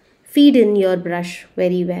feed in your brush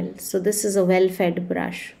very well. So this is a well-fed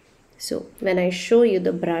brush. So when I show you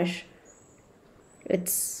the brush, you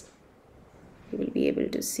will be able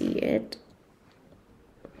to see it.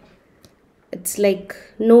 It's like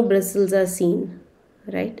no bristles are seen,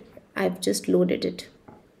 right? I've just loaded it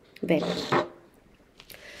well.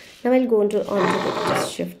 Now I'll go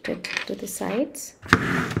just shift it to the sides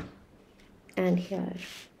and here.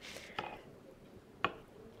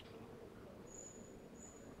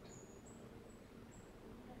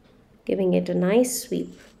 Giving it a nice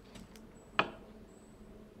sweep.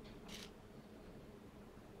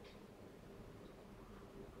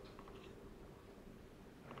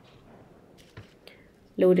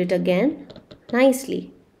 Load it again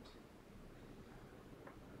nicely.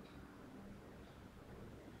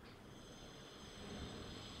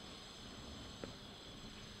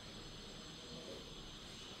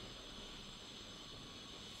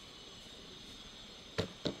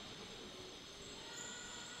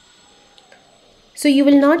 So you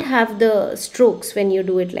will not have the strokes when you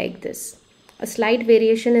do it like this. A slight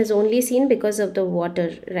variation is only seen because of the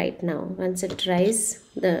water right now. Once it dries,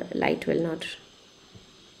 the light will not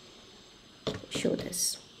show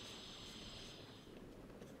this.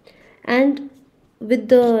 And with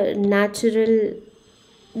the natural,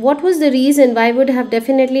 what was the reason why would have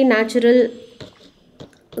definitely natural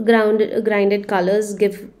grinded colors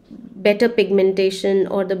give better pigmentation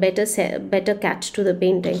or the better catch to the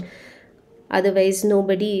painting? Otherwise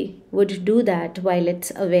nobody would do that while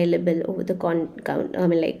it's available over the I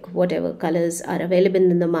mean, like whatever colors are available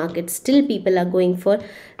in the market, still people are going for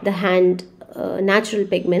the hand natural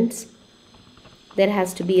pigments. There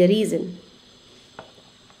has to be a reason.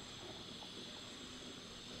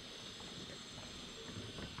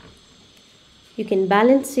 You can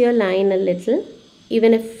balance your line a little.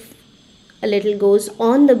 Even if a little goes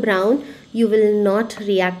on the brown, you will not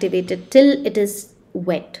reactivate it till it is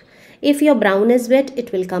wet. If your brown is wet,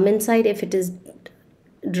 it will come inside. If it is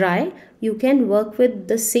dry, you can work with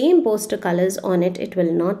the same poster colors on it. It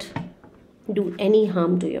will not do any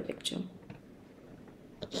harm to your picture.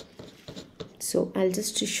 So I'll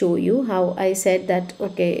just show you how I said that,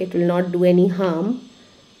 okay, it will not do any harm.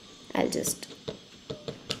 I'll just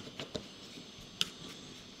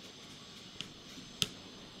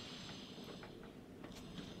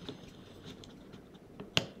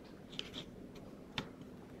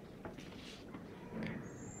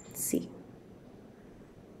see.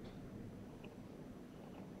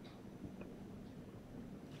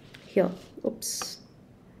 Here, oops.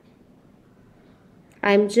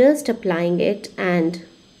 I'm just applying it and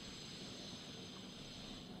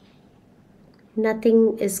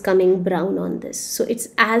nothing is coming brown on this. So it's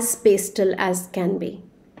as pastel as can be,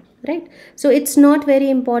 right? So it's not very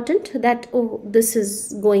important that, oh, this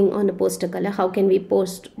is going on a poster color. How can we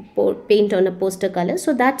paint on a poster color?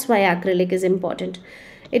 So that's why acrylic is important.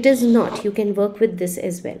 It is not. You can work with this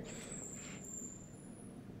as well.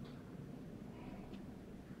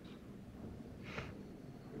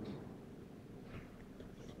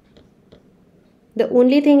 The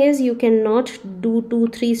only thing is you cannot do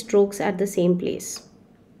 2-3 strokes at the same place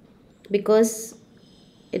because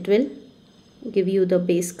it will give you the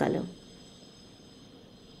base color.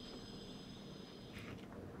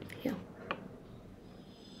 Here.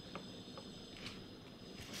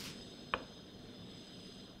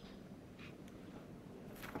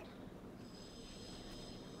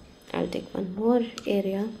 I'll take one more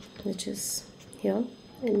area which is here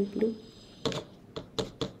in blue.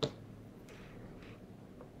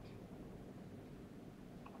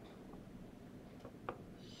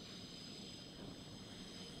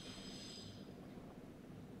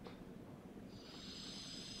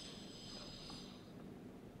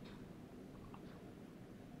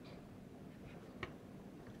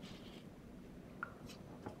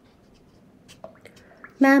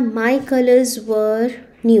 Ma'am, my colors were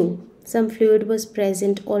new. Some fluid was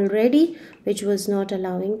present already, which was not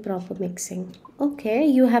allowing proper mixing. Okay,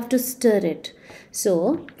 you have to stir it.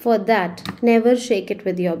 So, for that, never shake it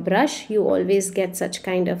with your brush. You always get such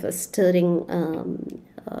kind of a stirring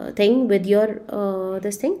thing with your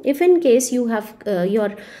this thing. If in case you have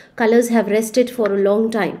your colors have rested for a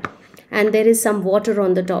long time and there is some water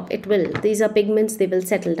on the top, it will, these are pigments, they will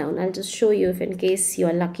settle down. I'll just show you if in case you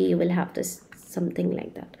are lucky you will have this something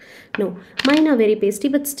like that. No, mine are very pasty,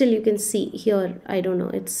 but still you can see here, I don't know,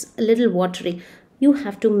 it's a little watery. You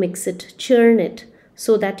have to mix it, churn it,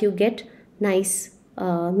 so that you get nice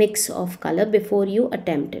mix of color before you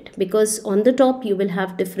attempt it, because on the top you will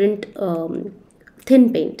have different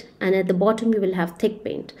thin paint and at the bottom you will have thick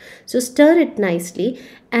paint. So stir it nicely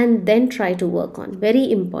and then try to work on. Very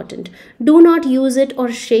important. Do not use it or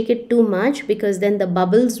shake it too much, because then the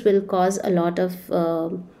bubbles will cause a lot of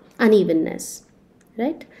unevenness,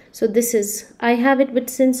 right? So this is, I have it,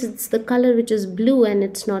 but since it's the color which is blue and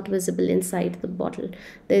it's not visible inside the bottle,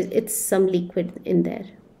 it's some liquid in there.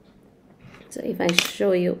 So if I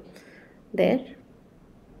show you there,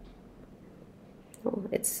 oh,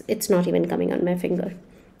 it's not even coming on my finger.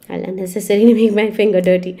 I'll unnecessarily make my finger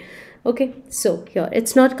dirty. Okay, so here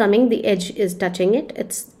it's not coming, the edge is touching it,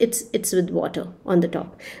 it's with water on the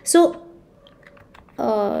top. So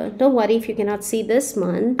don't worry if you cannot see this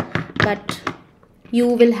one, but you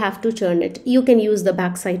will have to churn it. You can use the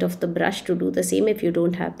back side of the brush to do the same if you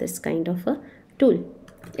don't have this kind of a tool.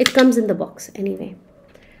 It comes in the box anyway.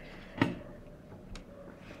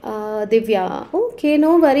 Divya, okay,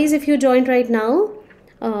 no worries if you joined right now.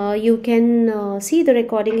 You can see the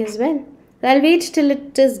recording as well. I'll wait till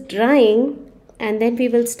it is drying and then we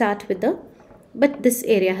will start with the, but this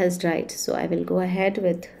area has dried, so I will go ahead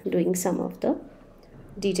with doing some of the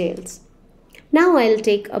details. Now I'll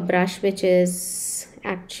take a brush which is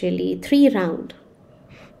actually 3 round,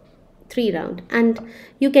 and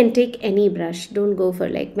you can take any brush. Don't go for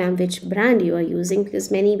like, ma'am, which brand you are using, because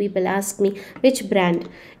many people ask me which brand.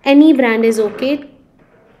 Any brand is okay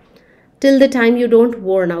till the time you don't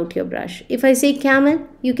worn out your brush. If I say Camel,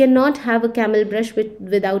 you cannot have a Camel brush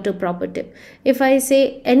without a proper tip. If I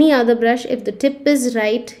say any other brush, if the tip is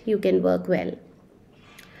right, you can work well.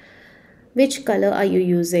 Which color are you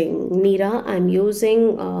using, Neera? I'm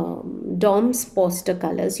using Dom's poster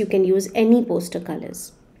colors. You can use any poster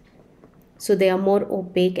colors. So they are more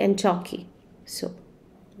opaque and chalky. So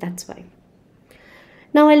that's why.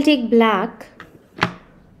 Now I'll take black.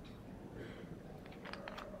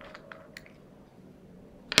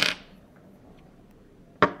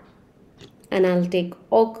 And I'll take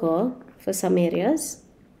ochre for some areas.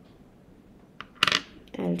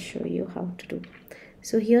 I'll show you how to do.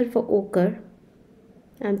 So here for ochre,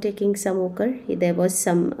 I'm taking some ochre. There was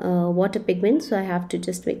some water pigment, so I have to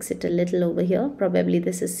just mix it a little over here. Probably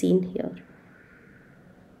this is seen here.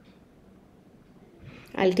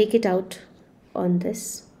 I'll take it out on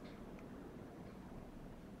this.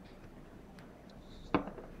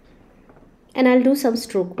 And I'll do some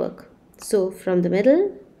stroke work. So from the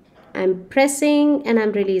middle, I'm pressing and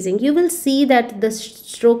I'm releasing. You will see that the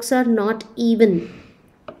strokes are not even,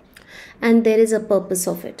 and there is a purpose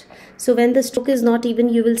of it. So when the stroke is not even,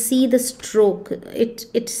 you will see the stroke.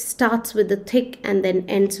 It starts with the thick and then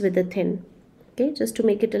ends with the thin. Okay, just to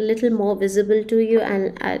make it a little more visible to you,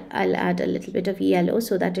 and I'll add a little bit of yellow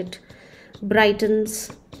so that it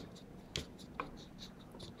brightens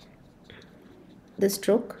the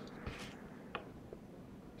stroke.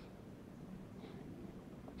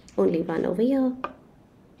 Only one over here.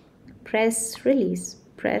 Press, release,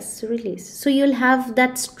 press, release. So you'll have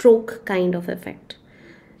that stroke kind of effect.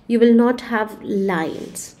 You will not have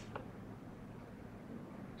lines.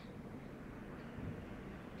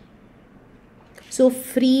 So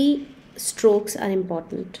free strokes are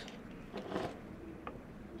important.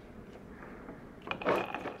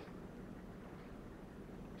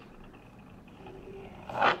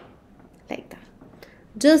 Like that.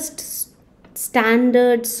 Just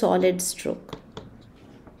standard solid stroke.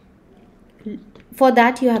 For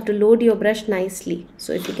that you have to load your brush nicely.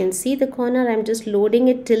 So if you can see the corner, I'm just loading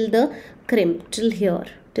it till the crimp, till here,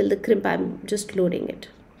 till the crimp, I'm just loading it.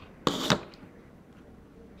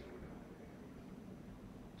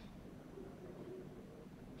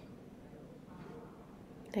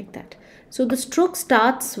 Like that. So the stroke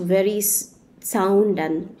starts very sound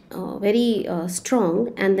and very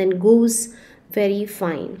strong, and then goes very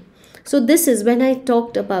fine. So this is, when I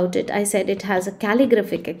talked about it, I said it has a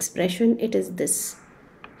calligraphic expression. It is this.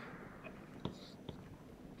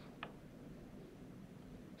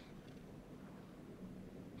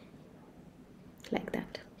 Like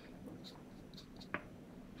that.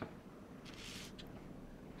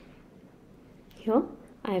 Here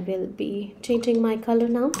I will be changing my color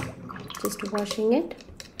now, just washing it.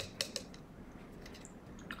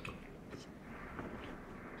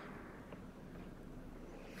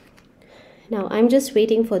 Now I'm just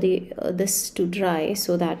waiting for the this to dry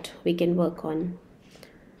so that we can work on.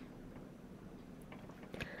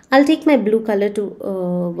 I'll take my blue color to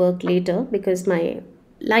work later, because my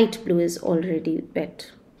light blue is already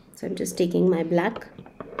wet. So I'm just taking my black.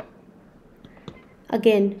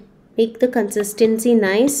 Again, make the consistency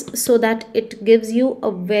nice so that it gives you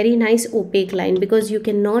a very nice opaque line, because you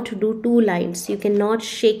cannot do two lines. You cannot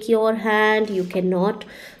shake your hand, you cannot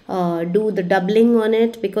do the doubling on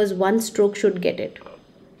it, because one stroke should get it.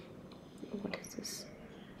 What is this?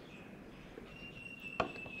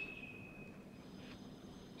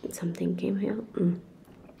 Something came here.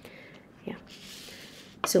 Yeah.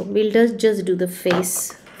 So we'll just do the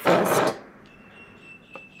face first.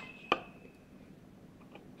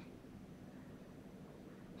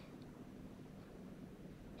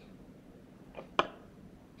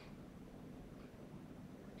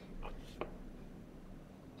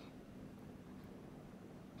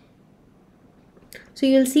 So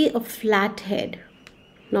you'll see a flat head,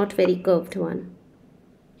 not very curved one.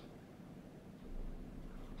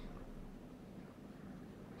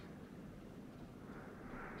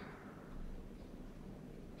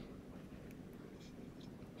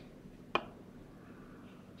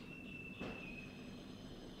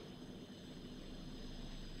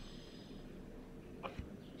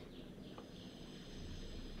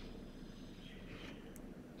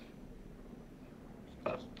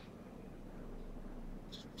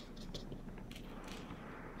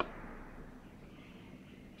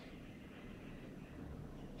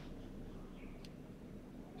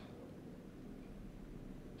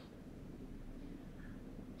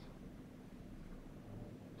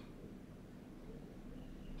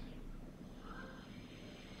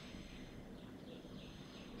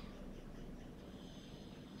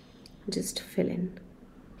 just fill in.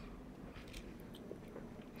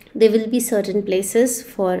 There will be certain places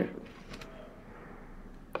for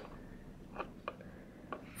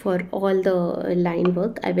all the line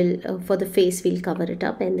work. I will for the face we'll cover it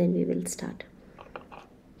up and then we will start.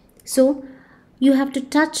 So you have to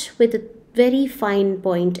touch with a very fine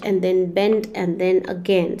point and then bend and then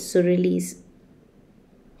again, so release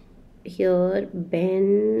here,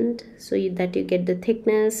 bend, so that you get the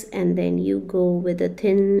thickness, and then you go with a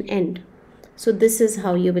thin end. So this is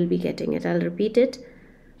how you will be getting it. I'll repeat it.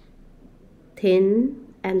 Thin,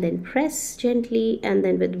 and then press gently, and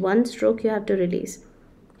then with one stroke you have to release.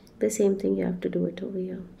 The same thing you have to do it over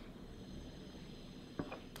here,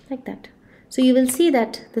 like that. So you will see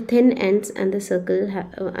that the thin ends and the circle,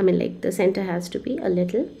 like the center has to be a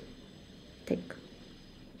little thick.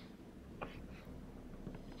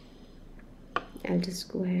 I'll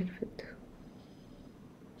just go ahead with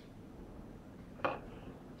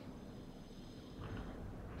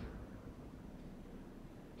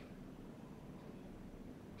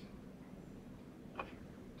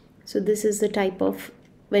so this is the type of,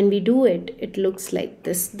 when we do it, it looks like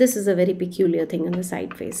this. This is a very peculiar thing on the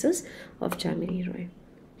side faces of Jamini Roy.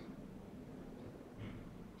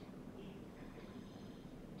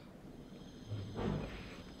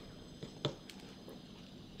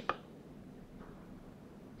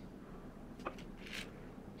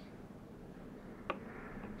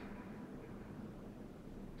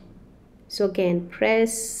 So again,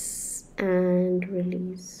 press and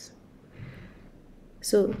release.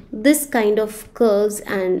 So this kind of curves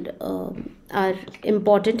and are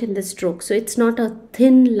important in the stroke. So it's not a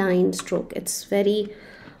thin line stroke. It's very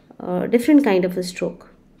different kind of a stroke.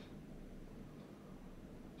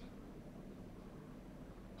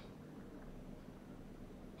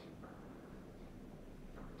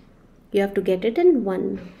 You have to get it in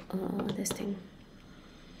one this thing.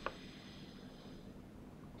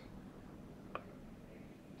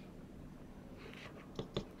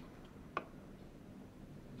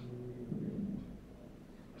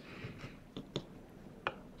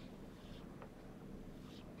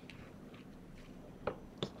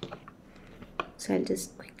 So I'll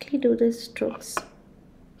just quickly do the strokes.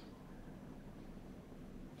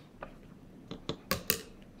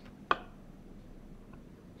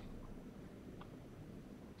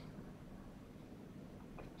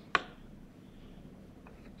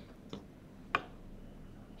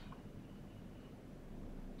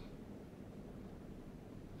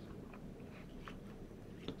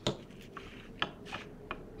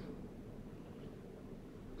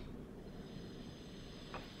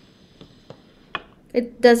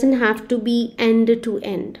 It doesn't have to be end to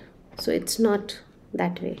end, so it's not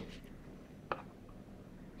that way.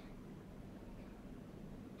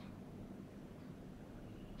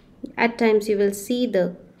 At times you will see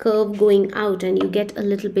the curve going out and you get a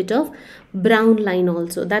little bit of brown line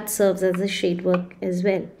also. That serves as a shade work as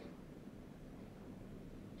well.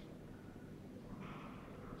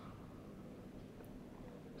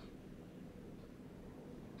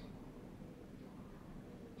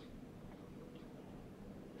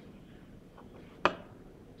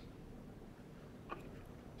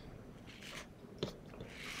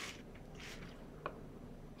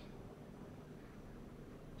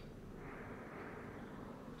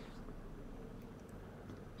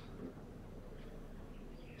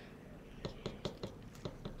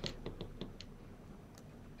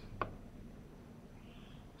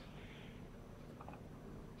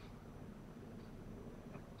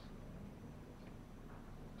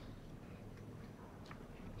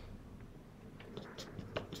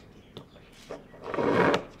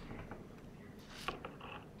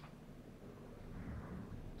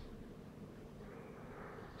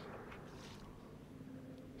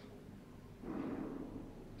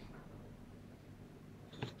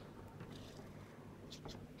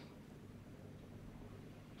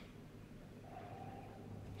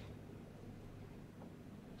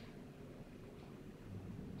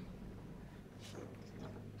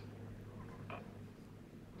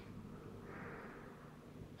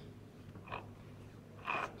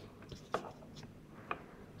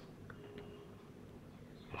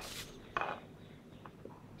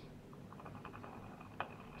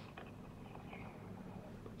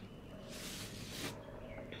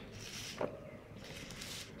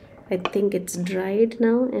 I think it's dried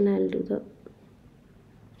now, and I'll do the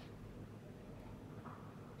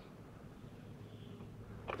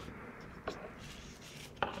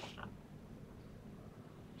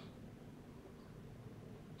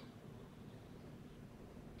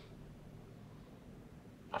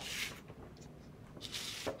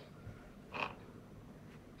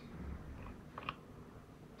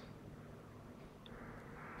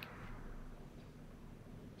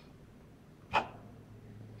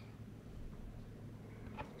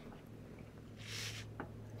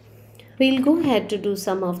We'll go ahead to do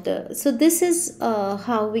some of the, so this is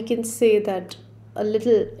how we can say that a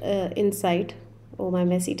little insight. Oh, my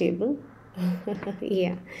messy table.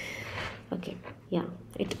 Yeah. Okay. Yeah,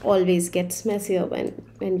 it always gets messier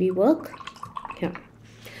when we work. Yeah.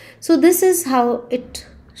 So this is how it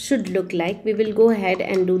should look like. We will go ahead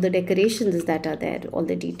and do the decorations that are there, all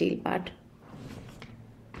the detail part.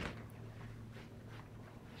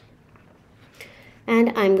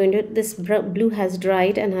 And I'm going to, this blue has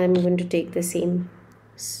dried, and I'm going to take the same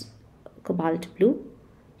cobalt blue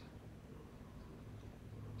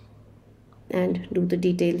and do the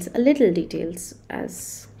details, a little details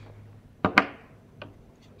as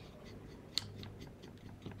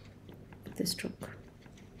the stroke.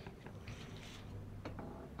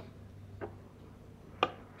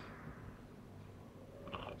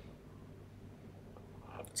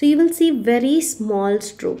 So you will see very small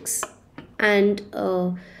strokes, and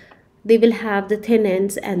they will have the thin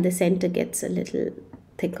ends and the center gets a little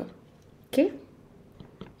thicker. Okay.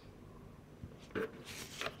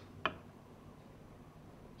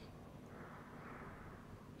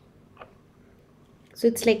 So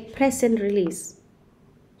it's like press and release.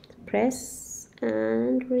 Press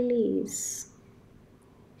and release.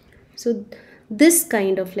 So this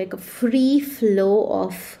kind of like a free flow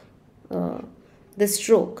of the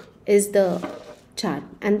stroke is the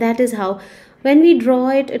charm, and that is how when we draw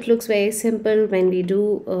it, it looks very simple. When we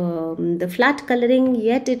do the flat coloring,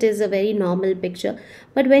 yet it is a very normal picture,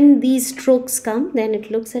 but when these strokes come, then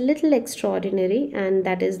it looks a little extraordinary, and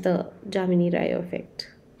that is the Jamini Roy effect.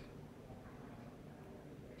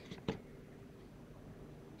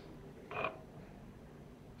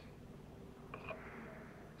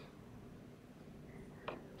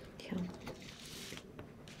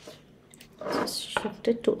 Just shift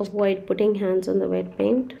it to avoid putting hands on the wet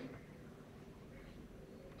paint.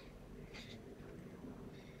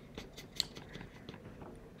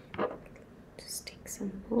 Just take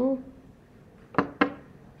some more.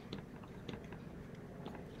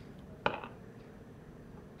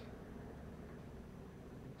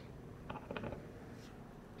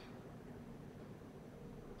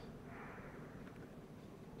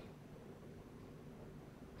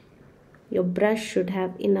 Your brush should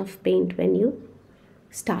have enough paint when you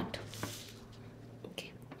start.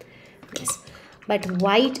 Okay. Yes. But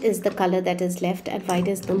white is the color that is left, and white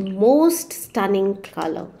is the most stunning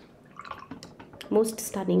color. Most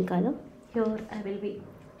stunning color. Here I'll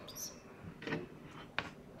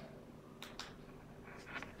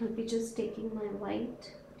be just taking my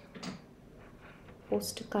white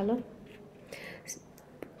poster color.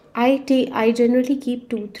 I generally keep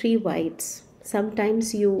 2-3 whites.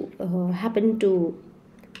 Sometimes you happen to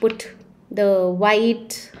put the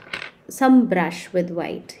white, some brush with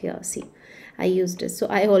white. Here, see, I used it. So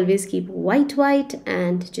I always keep white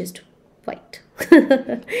and just white.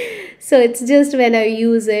 So it's just when I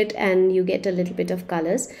use it and you get a little bit of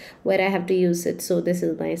colors where I have to use it. So this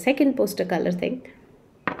is my second poster color thing.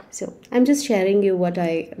 So I'm just sharing you what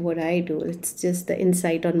I do. It's just the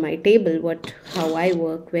insight on my table, how I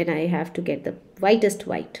work when I have to get the whitest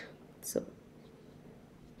white. So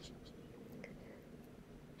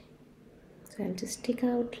I'll just take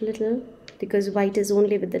out a little, because white is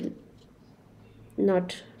only with the,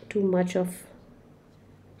 not too much of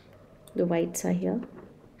the whites are here.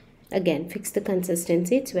 Again, fix the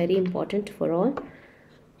consistency. It's very important for all.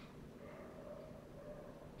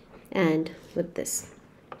 And with this.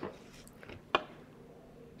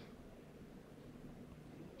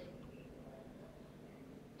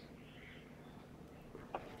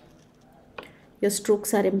 Your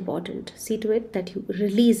strokes are important. See to it that you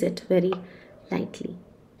release it very lightly.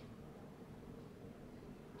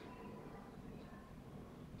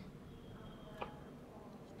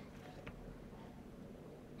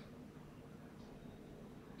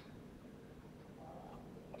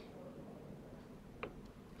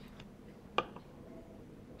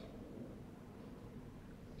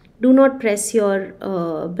 Do not press your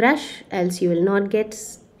brush, else you will not get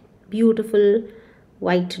beautiful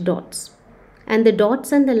white dots. And the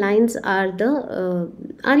dots and the lines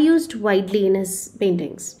are used widely in his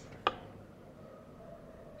paintings.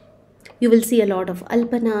 You will see a lot of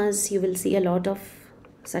alpanas, you will see a lot of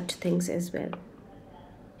such things as well.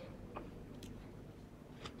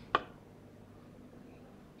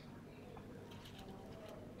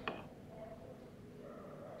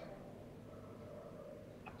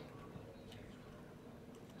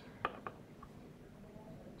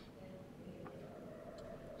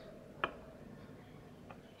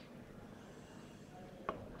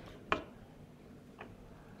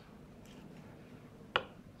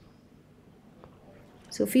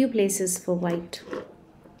 So few places for white.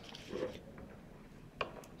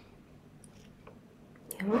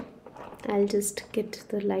 I'll just get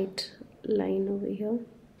the light line over here.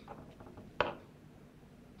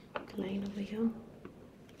 Line over here.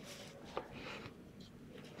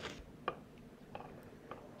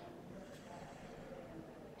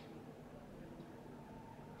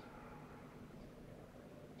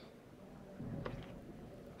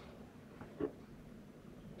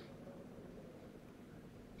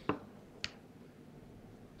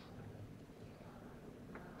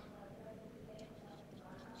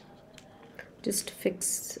 Just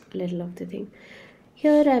fix a little of the thing.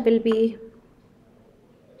 Here I will be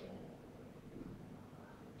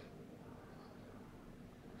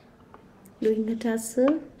doing a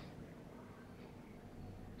tassel.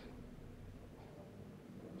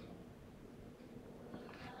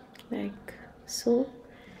 Like so.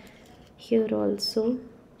 Here also.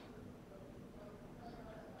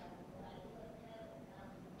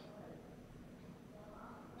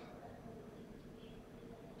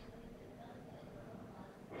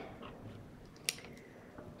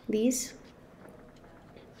 These.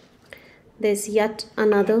 There's yet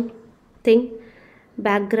another thing.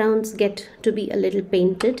 Backgrounds get to be a little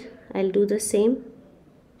painted. I'll do the same.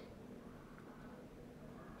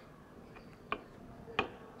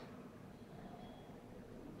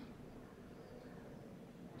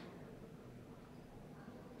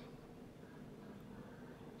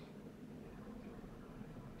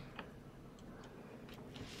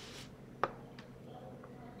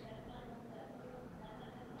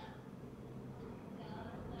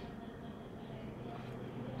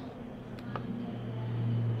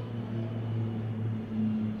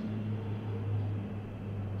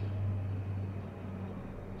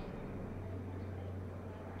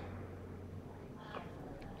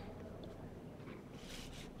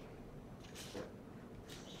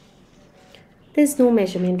 There's no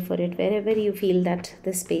measurement for it. Wherever you feel that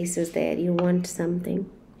the space is there, you want something,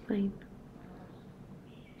 fine.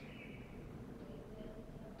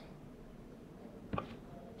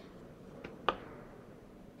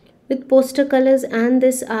 With poster colors and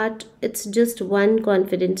this art, it's just one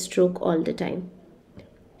confident stroke all the time.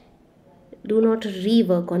 Do not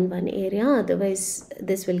rework on one area, otherwise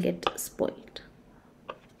this will get spoiled.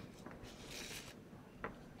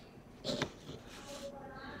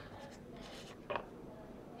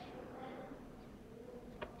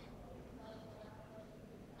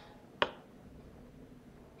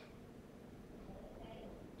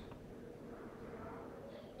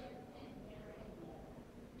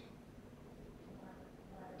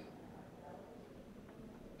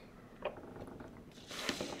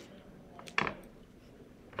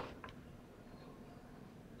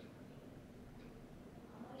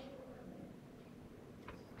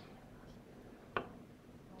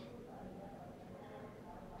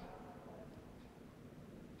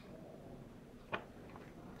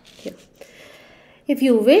 Here. If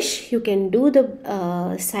you wish, you can do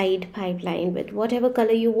the side pipeline with whatever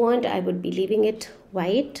color you want. I would be leaving it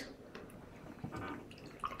white.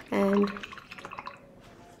 And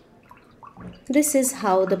this is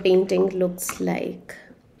how the painting looks like.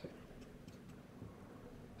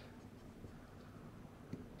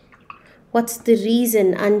 What's the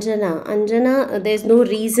reason, Anjana? Anjana, there's no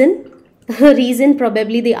reason. Reason,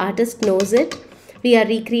 probably the artist knows it. We are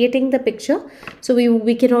recreating the picture, so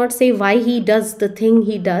we cannot say why he does the thing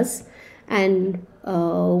he does and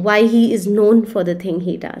why he is known for the thing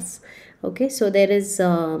he does. Okay, so there is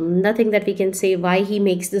nothing that we can say why he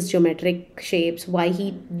makes this geometric shapes, why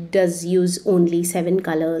he does use only 7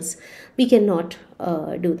 colors. We cannot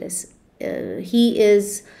do this. He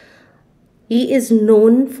is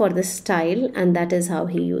known for the style, and that is how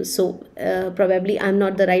he used. So probably I'm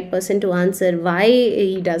not the right person to answer why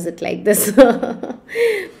he does it like this.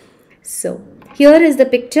 So here is the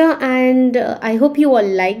picture, and I hope you all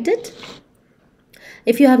liked it.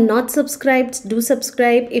 If you have not subscribed, do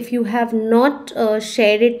subscribe. If you have not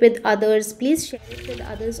shared it with others, please share it with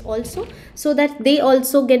others also, so that they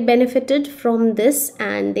also get benefited from this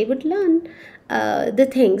and they would learn the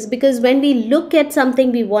things. Because when we look at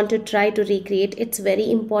something we want to try to recreate, it's very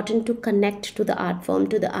important to connect to the art form,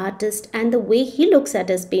 to the artist, and the way he looks at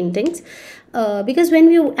his paintings. Because when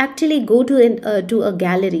you actually go to a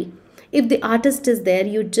gallery, if the artist is there,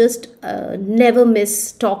 you just never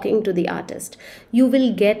miss talking to the artist. You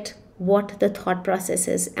will get what the thought process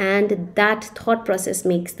is, and that thought process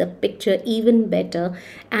makes the picture even better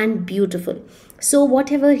and beautiful. So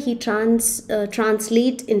whatever he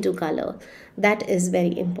translate into color, that is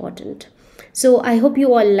very important. So I hope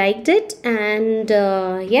you all liked it, and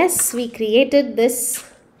yes, we created this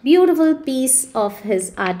beautiful piece of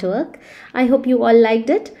his artwork. I hope you all liked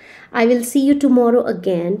it. I will see you tomorrow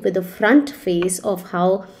again with the front face of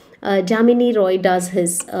how Jamini Roy does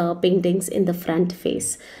his paintings in the front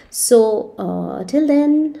face. So till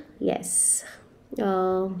then, yes,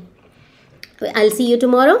 I'll see you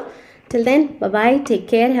tomorrow. Till then, bye bye, take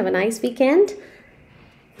care, have a nice weekend.